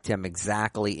project him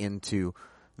exactly into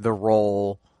the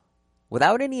role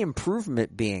without any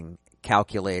improvement being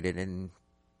calculated into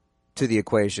the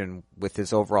equation with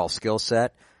his overall skill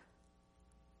set.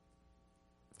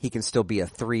 He can still be a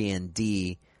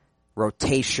 3-and-D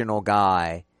rotational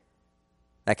guy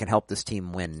that can help this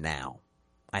team win now.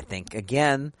 I think,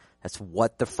 again, that's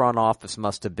what the front office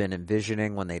must have been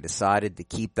envisioning when they decided to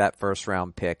keep that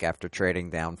first-round pick after trading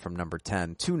down from number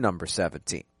 10 to number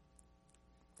 17.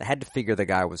 They had to figure the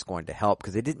guy was going to help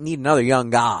because they didn't need another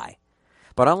young guy.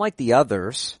 But unlike the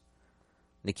others,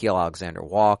 Nickeil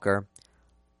Alexander-Walker,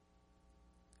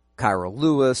 Kira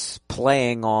Lewis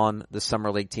playing on the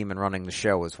Summer League team and running the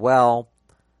show as well,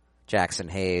 Jackson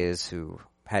Hayes, who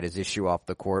had his issue off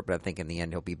the court, but I think in the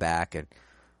end he'll be back and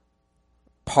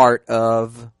part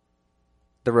of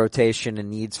the rotation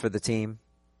and needs for the team.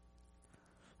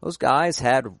 Those guys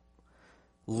had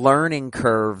learning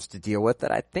curves to deal with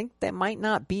that I think they might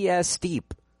not be as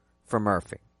steep for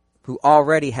Murphy, who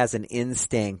already has an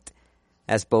instinct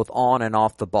as both on and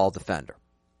off the ball defender.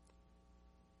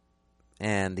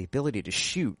 And the ability to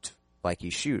shoot like he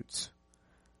shoots.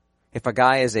 If a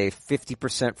guy is a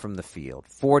 50% from the field,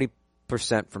 40%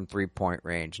 from three-point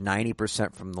range,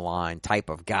 90% from the line type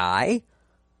of guy,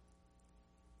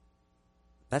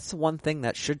 that's the one thing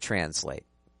that should translate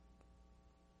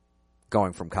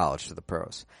going from college to the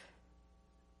pros.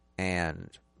 And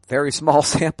very small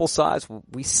sample size,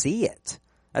 we see it.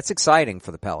 That's exciting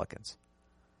for the Pelicans.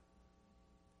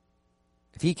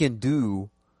 If he can do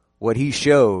what he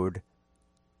showed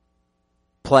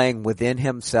playing within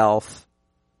himself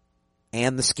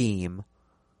and the scheme,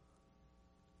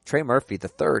 Trey Murphy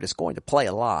III is going to play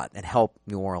a lot and help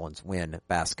New Orleans win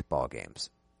basketball games.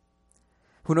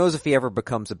 Who knows if he ever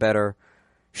becomes a better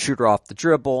shooter off the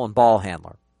dribble and ball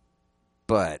handler.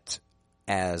 But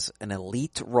as an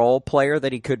elite role player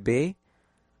that he could be,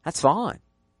 that's fine.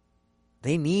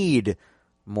 They need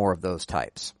more of those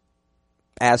types.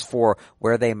 As for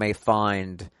where they may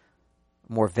find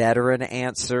more veteran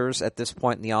answers at this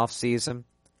point in the offseason,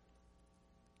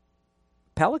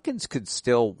 Pelicans could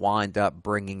still wind up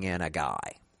bringing in a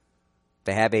guy.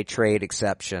 They have a trade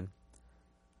exception.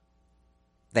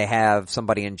 They have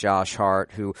somebody in Josh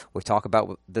Hart who, we talk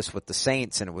about this with the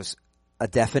Saints, and it was a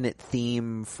definite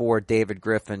theme for David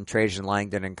Griffin, Trajan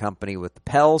Langdon and company with the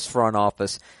Pels front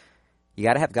office. You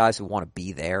got to have guys who want to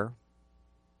be there.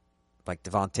 Like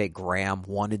Devontae Graham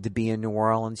wanted to be in New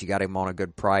Orleans. You got him on a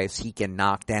good price. He can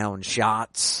knock down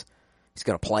shots. He's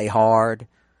going to play hard.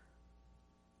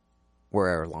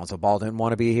 Where Lonzo Ball didn't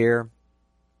want to be here.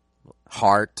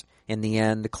 Hart, in the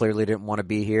end, clearly didn't want to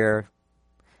be here.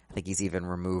 I think he's even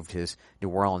removed his New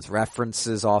Orleans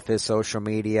references off his social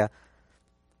media.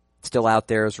 Still out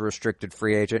there as a restricted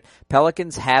free agent.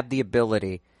 Pelicans have the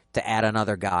ability to add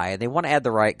another guy, and they want to add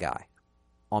the right guy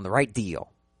on the right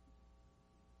deal.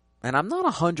 And I'm not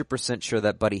 100% sure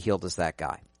that Buddy Hield is that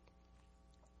guy.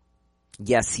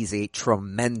 Yes, he's a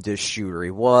tremendous shooter.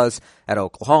 He was at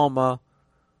Oklahoma.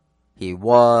 He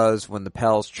was when the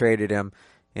Pels traded him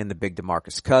in the big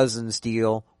DeMarcus Cousins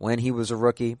deal when he was a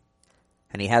rookie.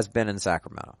 And he has been in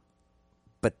Sacramento.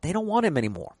 But they don't want him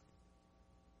anymore.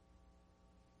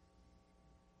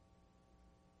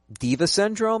 Diva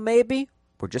syndrome, maybe?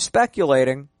 We're just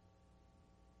speculating.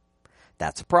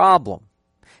 That's a problem.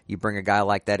 You bring a guy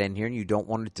like that in here and you don't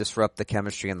want to disrupt the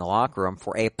chemistry in the locker room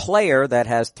for a player that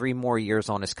has 3 more years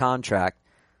on his contract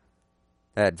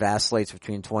that vacillates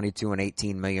between 22 and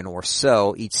 18 million or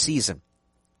so each season.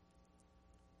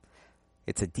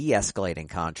 It's a de-escalating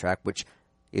contract, which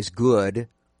is good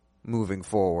moving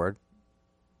forward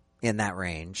in that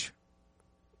range.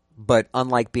 But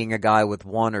unlike being a guy with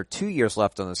 1 or 2 years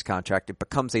left on this contract, it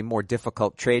becomes a more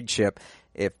difficult trade chip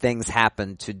if things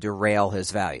happen to derail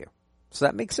his value. So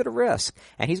that makes it a risk.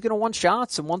 And he's going to want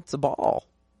shots and want the ball.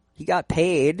 He got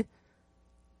paid.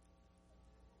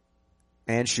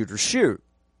 And shooters shoot.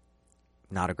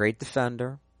 Not a great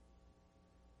defender.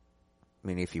 I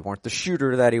mean, if he weren't the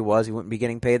shooter that he was, he wouldn't be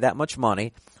getting paid that much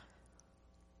money.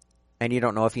 And you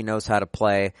don't know if he knows how to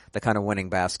play the kind of winning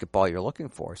basketball you're looking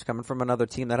for. He's coming from another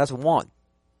team that hasn't won.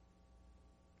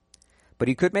 But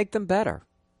he could make them better.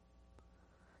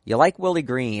 You like Willie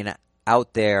Green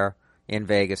out there in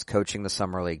Vegas coaching the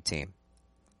Summer League team.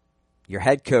 Your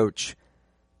head coach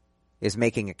is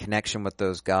making a connection with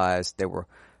those guys. They were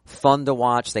fun to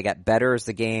watch. They got better as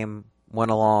the game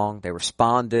went along. They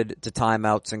responded to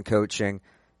timeouts and coaching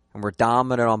and were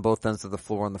dominant on both ends of the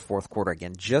floor in the fourth quarter.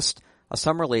 Again, just a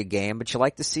Summer League game, but you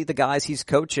like to see the guys he's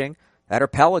coaching that are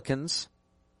Pelicans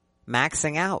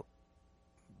maxing out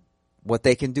what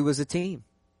they can do as a team.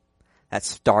 That's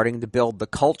starting to build the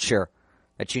culture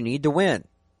that you need to win.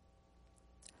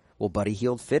 Will Buddy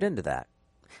Hield fit into that?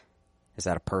 Is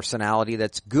that a personality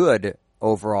that's good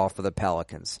overall for the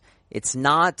Pelicans? It's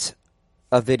not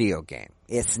a video game.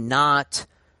 It's not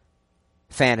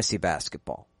fantasy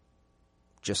basketball.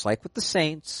 Just like with the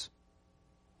Saints,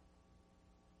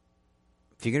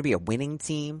 if you're going to be a winning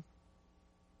team,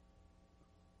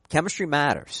 chemistry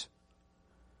matters.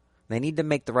 They need to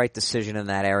make the right decision in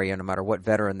that area no matter what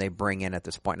veteran they bring in at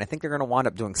this point. And I think they're going to wind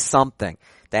up doing something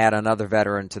to add another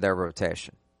veteran to their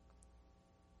rotation.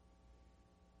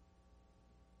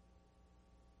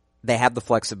 They have the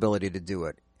flexibility to do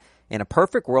it. In a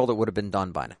perfect world, it would have been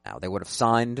done by now. They would have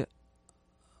signed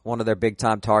one of their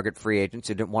big-time target free agents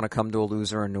who didn't want to come to a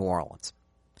loser in New Orleans.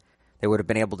 They would have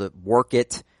been able to work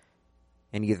it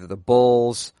in either the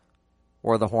Bulls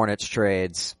or the Hornets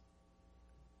trades.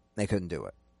 They couldn't do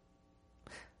it.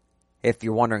 If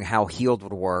you're wondering how Hield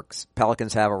would work,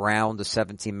 Pelicans have around a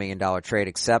 $17 million trade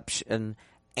exception,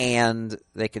 and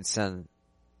they could send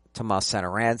Tomas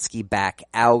Satoransky back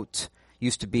out.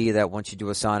 Used to be that once you do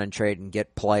a sign and trade and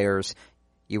get players,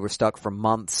 you were stuck for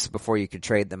months before you could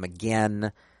trade them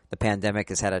again. The pandemic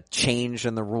has had a change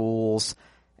in the rules,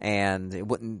 and it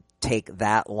wouldn't take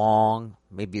that long,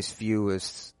 maybe as few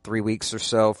as 3 weeks or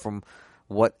so from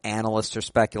what analysts are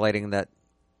speculating that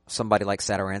somebody like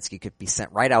Satoransky could be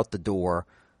sent right out the door.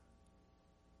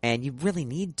 And you really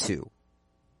need to.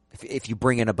 If you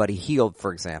bring in a Buddy Hield,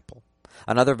 for example.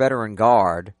 Another veteran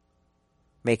guard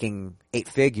making 8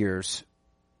 figures,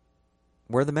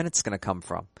 where are the minutes going to come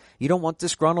from? You don't want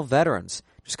disgruntled veterans.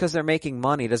 Just because they're making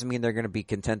money doesn't mean they're going to be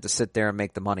content to sit there and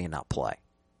make the money and not play.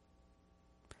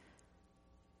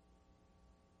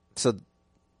 So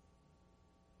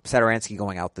Satoransky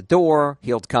going out the door,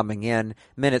 Hield coming in,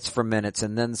 minutes for minutes,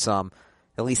 and then some.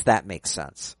 At least that makes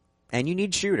sense. And you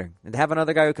need shooting. And to have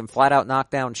another guy who can flat out knock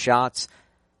down shots,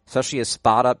 especially as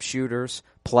spot-up shooters,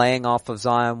 playing off of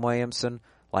Zion Williamson,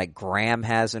 like Graham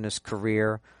has in his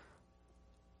career.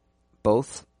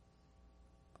 Both,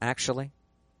 actually.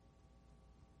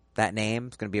 That name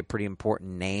is going to be a pretty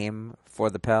important name for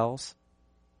the Pels.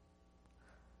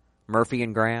 Murphy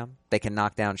and Graham, they can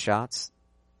knock down shots.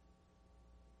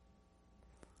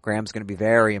 Graham's going to be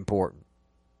very important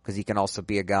because he can also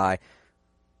be a guy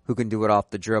who can do it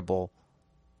off the dribble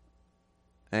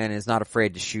and is not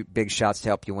afraid to shoot big shots to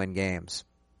help you win games.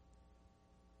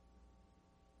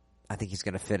 I think he's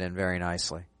going to fit in very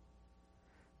nicely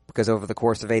because over the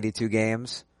course of 82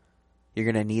 games,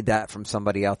 you're going to need that from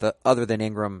somebody else other than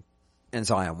Ingram and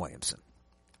Zion Williamson.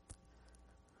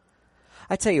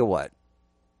 I tell you what,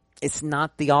 it's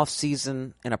not the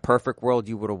offseason in a perfect world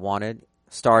you would have wanted,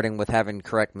 starting with having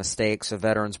correct mistakes of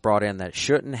veterans brought in that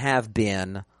shouldn't have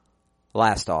been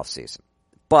last offseason.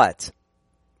 But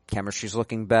chemistry's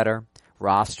looking better.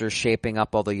 Roster's shaping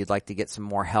up, although you'd like to get some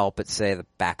more help at, say, the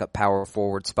backup power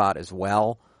forward spot as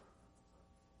well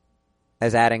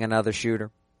as adding another shooter.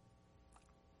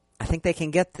 I think they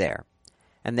can get there.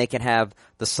 And they can have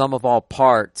the sum of all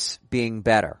parts being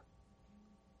better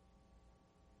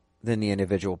than the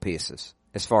individual pieces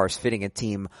as far as fitting a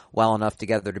team well enough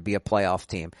together to be a playoff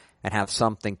team and have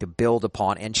something to build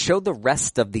upon and show the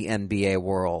rest of the NBA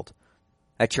world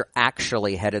that you're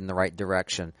actually headed in the right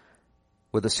direction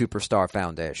with a superstar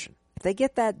foundation. If they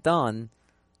get that done,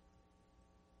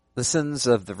 the sins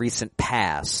of the recent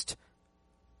past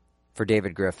for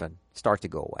David Griffin start to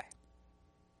go away.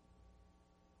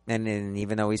 And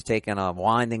even though he's taken a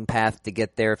winding path to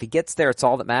get there, if he gets there, it's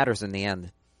all that matters in the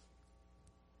end.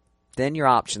 Then your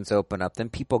options open up. Then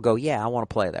people go, yeah, I want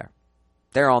to play there.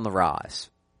 They're on the rise.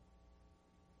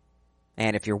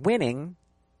 And if you're winning,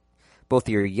 both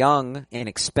your young,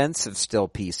 inexpensive still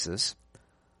pieces,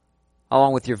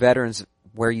 along with your veterans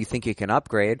where you think you can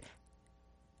upgrade,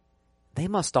 they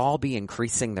must all be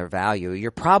increasing their value.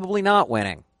 You're probably not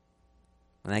winning.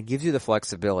 And that gives you the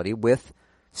flexibility with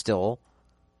still,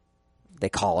 they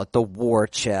call it the war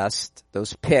chest,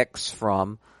 those picks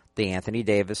from the Anthony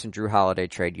Davis and Drew Holiday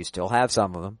trade. You still have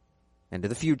some of them into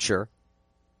the future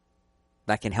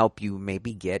that can help you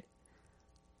maybe get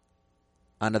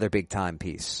another big-time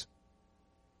piece.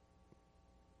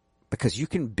 Because you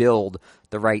can build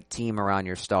the right team around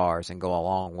your stars and go a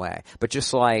long way. But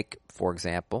just like, for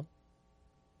example,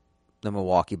 the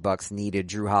Milwaukee Bucks needed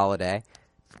Drew Holiday,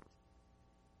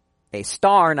 a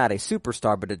star, not a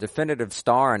superstar, but a definitive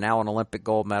star, and now an Olympic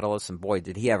gold medalist, and boy,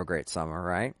 did he have a great summer,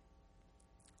 right?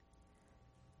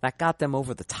 That got them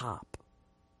over the top.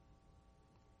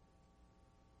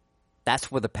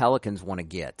 That's where the Pelicans want to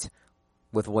get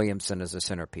with Williamson as a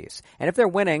centerpiece. And if they're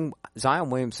winning, Zion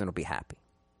Williamson will be happy.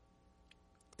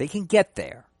 They can get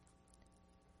there.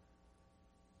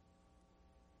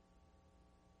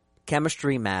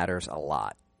 Chemistry matters a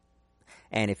lot.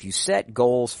 And if you set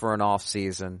goals for an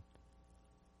offseason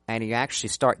and you actually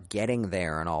start getting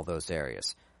there in all those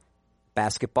areas,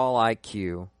 basketball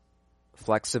IQ,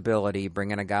 flexibility,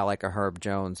 bringing a guy like a Herb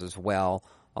Jones as well,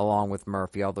 along with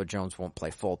Murphy, although Jones won't play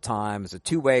full-time, as a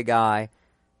two-way guy.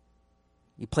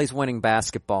 He plays winning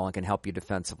basketball and can help you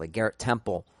defensively. Garrett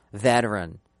Temple,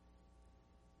 veteran,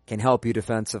 can help you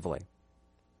defensively.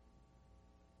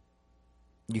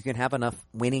 You can have enough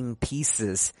winning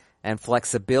pieces and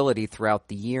flexibility throughout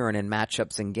the year and in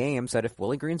matchups and games that if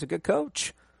Willie Green's a good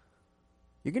coach,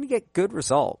 you're going to get good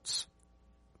results.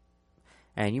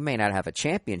 And you may not have a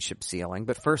championship ceiling,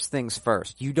 but first things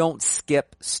first. You don't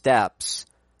skip steps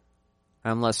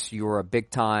unless you're a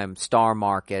big-time star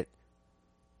market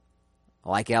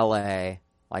like LA,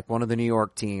 like one of the New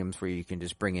York teams where you can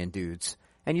just bring in dudes.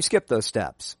 And you skip those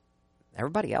steps.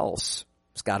 Everybody else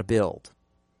has got to build.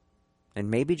 And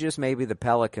maybe, just maybe, the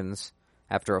Pelicans,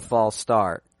 after a false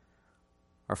start,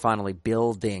 are finally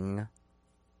building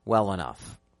well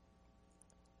enough.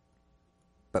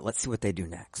 But let's see what they do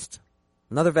next.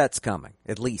 Another vet's coming.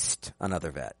 At least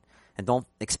another vet. And don't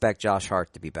expect Josh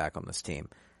Hart to be back on this team.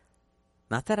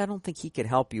 Not that I don't think he could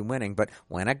help you winning, but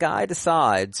when a guy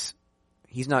decides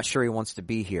he's not sure he wants to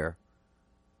be here,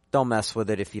 don't mess with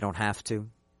it if you don't have to.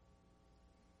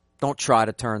 Don't try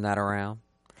to turn that around.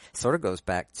 Sort of goes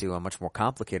back to a much more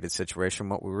complicated situation,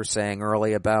 what we were saying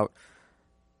early about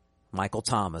Michael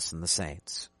Thomas and the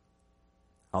Saints.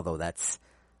 Although that's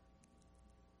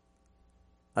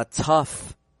a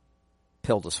tough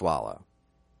pill to swallow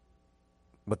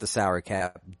with the salary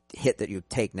cap hit that you'd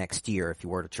take next year if you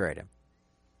were to trade him.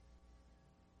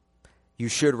 You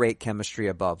should rate chemistry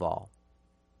above all.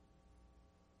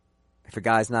 If a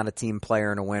guy's not a team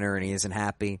player and a winner and he isn't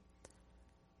happy,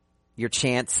 your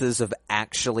chances of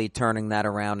actually turning that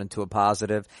around into a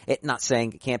positive, not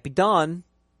saying it can't be done,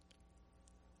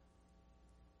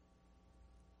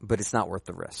 but it's not worth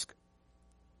the risk.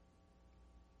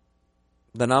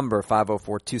 The number,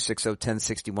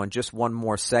 504-260-1061, just one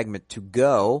more segment to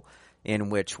go in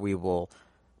which we will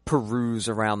peruse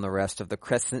around the rest of the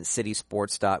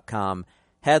CrescentCitySports.com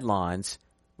headlines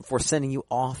before sending you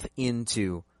off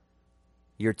into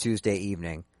your Tuesday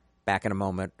evening. Back in a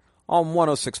moment on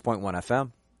 106.1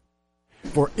 FM.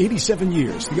 For 87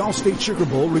 years, the Allstate Sugar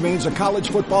Bowl remains a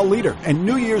college football leader and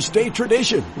New Year's Day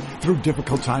tradition. Through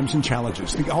difficult times and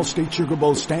challenges, the Allstate Sugar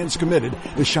Bowl stands committed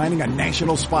to shining a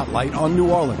national spotlight on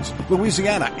New Orleans,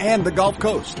 Louisiana, and the Gulf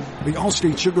Coast. The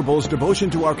Allstate Sugar Bowl's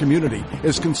devotion to our community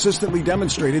is consistently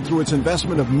demonstrated through its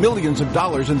investment of millions of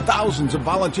dollars and thousands of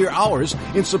volunteer hours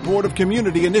in support of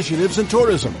community initiatives and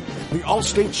tourism. The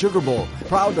Allstate Sugar Bowl,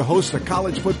 proud to host the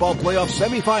college football playoff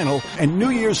semifinal and New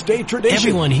Year's Day tradition.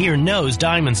 Everyone here knows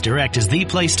Diamonds Direct is the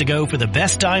place to go for the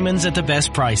best diamonds at the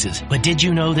best prices. But did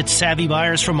you know that savvy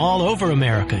buyers from all over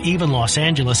America, even Los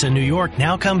Angeles and New York,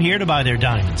 now come here to buy their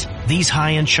diamonds? These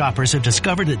high-end shoppers have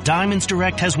discovered that Diamonds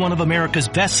Direct has one of America's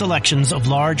best selections of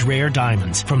large, rare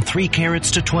diamonds, from 3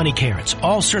 carats to 20 carats,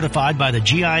 all certified by the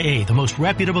GIA, the most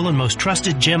reputable and most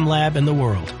trusted gem lab in the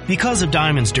world. Because of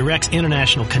Diamonds Direct's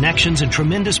international connections and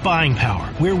tremendous buying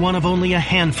power, we're one of only a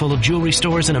handful of jewelry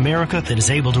stores in America that is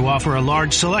able to offer a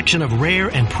large selection of rare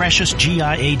and precious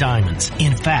GIA diamonds.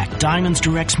 In fact, Diamonds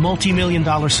Direct's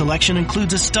multi-million-dollar selection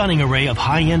includes a stunning array of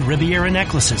high-end Riviera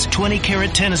necklaces,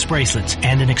 20-carat tennis bracelets,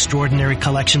 and an extraordinary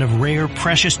collection of rare,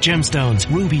 precious gemstones,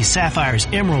 rubies, sapphires,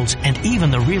 emeralds, and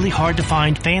even the really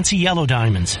hard-to-find fancy yellow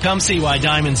diamonds. Come see why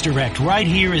Diamonds Direct right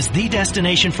here is the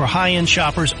destination for high-end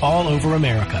shoppers all over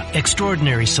America.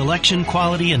 Extraordinary selection,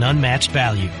 quality, and unmatched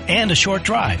value. And a short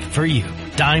drive for you.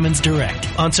 Diamonds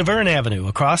Direct on Severn Avenue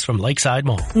across from Lakeside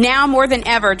Mall. Now more than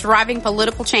ever, driving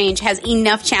political change has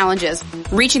enough challenges.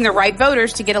 Reaching the right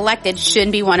voters to get elected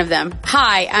shouldn't be one of them.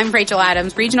 Hi, I'm Rachel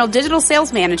Adams, Regional Digital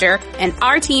Sales Manager, and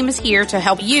our team is here to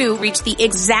help you reach the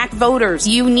exact voters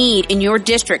you need in your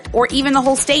district or even the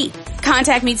whole state.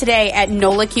 Contact me today at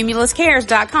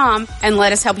NOLACumulusCares.com and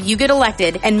let us help you get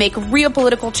elected and make real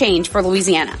political change for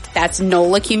Louisiana. That's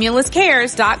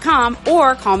NOLACumulusCares.com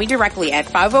or call me directly at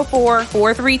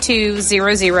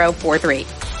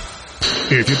 504-432-0043.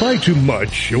 If you buy too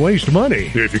much, you waste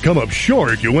money. If you come up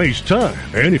short, you waste time.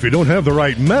 And if you don't have the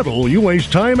right metal, you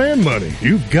waste time and money.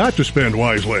 You've got to spend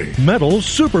wisely. Metals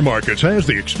Supermarkets has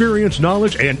the experience,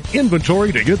 knowledge, and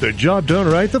inventory to get the job done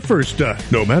right the first time.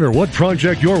 No matter what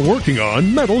project you're working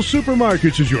on, Metals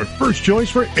Supermarkets is your first choice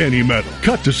for any metal.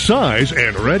 Cut to size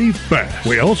and ready fast.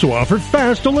 We also offer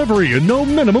fast delivery and no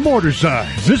minimum order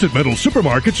size. Visit Metals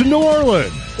Supermarkets in New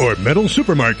Orleans or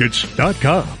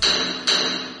metalsupermarkets.com.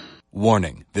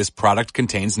 Warning, this product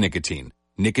contains nicotine.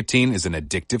 Nicotine is an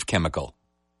addictive chemical.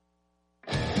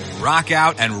 Rock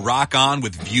out and rock on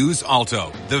with Vuse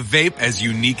Alto, the vape as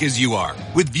unique as you are.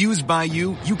 With Vuse by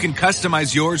You, you can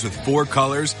customize yours with 4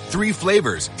 colors, 3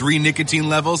 flavors, 3 nicotine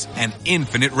levels, and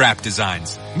infinite wrap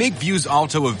designs. Make Vuse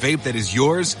Alto a vape that is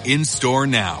yours in store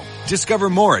now. Discover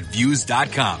more at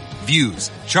Vuse.com. Vuse,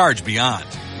 charge beyond.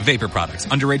 Vapor products,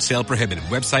 underage sale prohibited.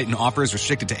 Website and offers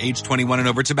restricted to age 21 and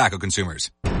over tobacco consumers.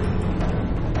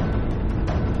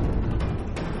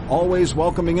 Always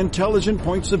welcoming intelligent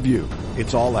points of view.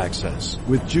 It's All Access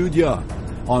with Jude Young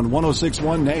on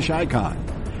 106.1 Nash Icon,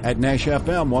 at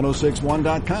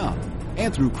NashFM1061.com,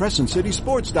 and through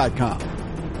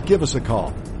CrescentCitySports.com. Give us a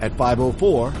call at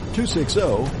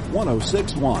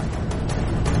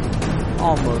 504-260-1061.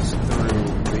 Almost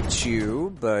through with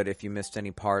you, but if you missed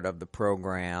any part of the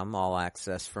program, All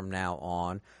Access from now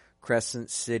on,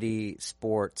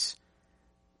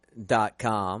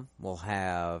 CrescentCitySports.com will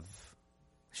have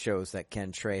shows that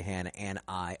Ken Trahan and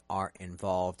I are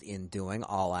involved in doing.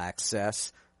 All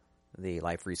Access, the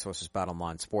Life Resources Bottom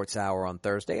Line Sports Hour on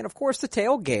Thursday, and of course the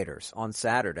Tailgaters on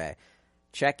Saturday.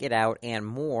 Check it out and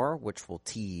more, which we'll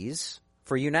tease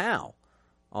for you now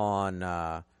on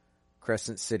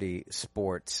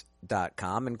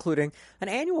CrescentCitySports.com, including an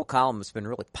annual column that's been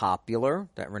really popular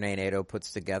that Renee Nato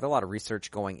puts together. A lot of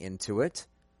research going into it.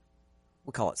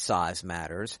 We call it Size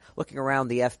Matters. Looking around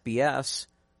the FBS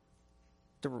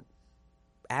to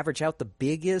average out the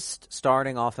biggest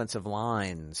starting offensive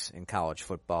lines in college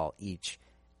football each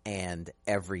and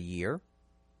every year.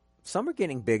 Some are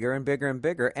getting bigger and bigger and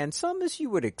bigger, and some, as you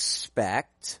would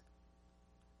expect,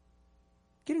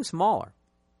 getting smaller.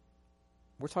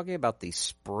 We're talking about the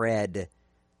spread,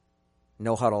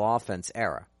 no-huddle offense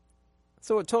era.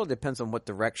 So it totally depends on what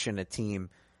direction a team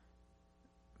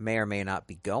may or may not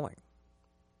be going.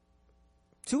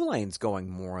 Tulane's going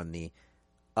more in the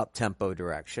up-tempo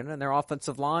direction, and their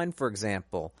offensive line, for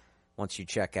example, once you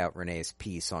check out Renee's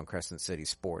piece on Crescent City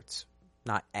Sports,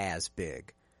 not as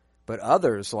big. But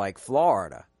others, like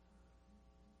Florida,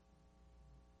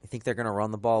 I think they're going to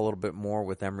run the ball a little bit more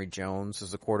with Emory Jones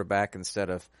as a quarterback instead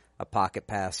of a pocket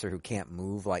passer who can't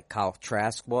move like Kyle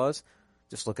Trask was.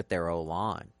 Just look at their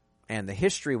O-line. And the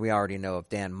history we already know of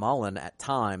Dan Mullen at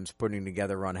times putting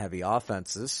together run-heavy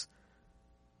offenses.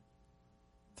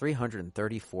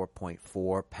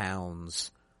 334.4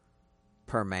 pounds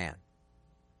per man.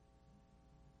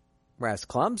 Whereas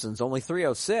Clemson's only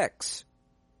 306.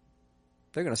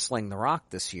 They're going to sling the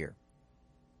rock this year.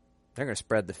 They're going to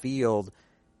spread the field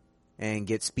and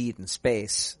get speed and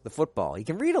space, the football. You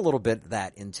can read a little bit of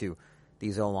that into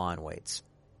these O-line weights,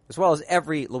 as well as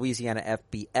every Louisiana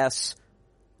FBS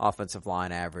offensive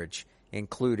line average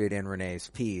included in Renee's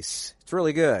piece. It's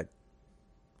really good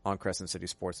on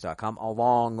CrescentCitySports.com,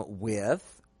 along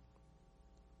with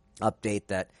update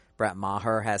that Brett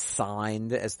Maher has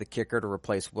signed as the kicker to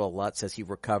replace Will Lutz as he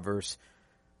recovers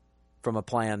from a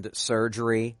planned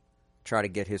surgery, try to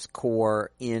get his core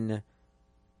in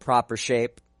proper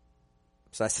shape.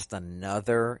 So that's just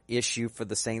another issue for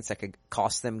the Saints that could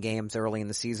cost them games early in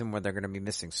the season where they're going to be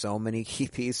missing so many key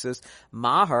pieces.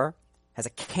 Maher has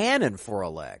a cannon for a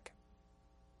leg.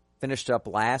 Finished up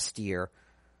last year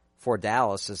for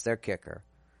Dallas as their kicker,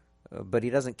 but he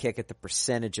doesn't kick at the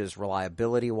percentages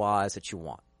reliability-wise that you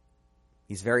want.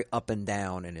 He's very up and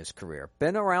down in his career.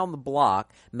 Been around the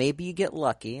block. Maybe you get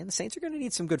lucky, and the Saints are going to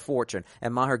need some good fortune,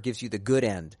 and Maher gives you the good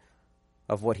end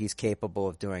of what he's capable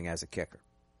of doing as a kicker.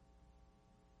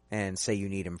 And say you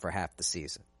need him for half the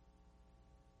season.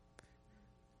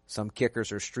 Some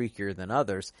kickers are streakier than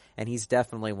others, and he's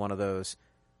definitely one of those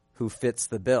who fits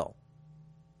the bill.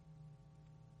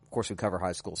 Of course, we cover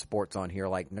high school sports on here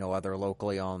like no other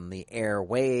locally on the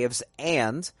airwaves.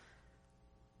 And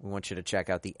we want you to check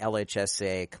out the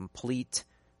LHSA complete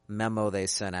memo they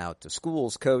sent out to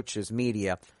schools, coaches,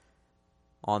 media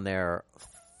on their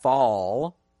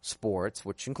fall sports,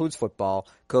 which includes football,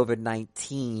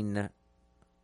 COVID-19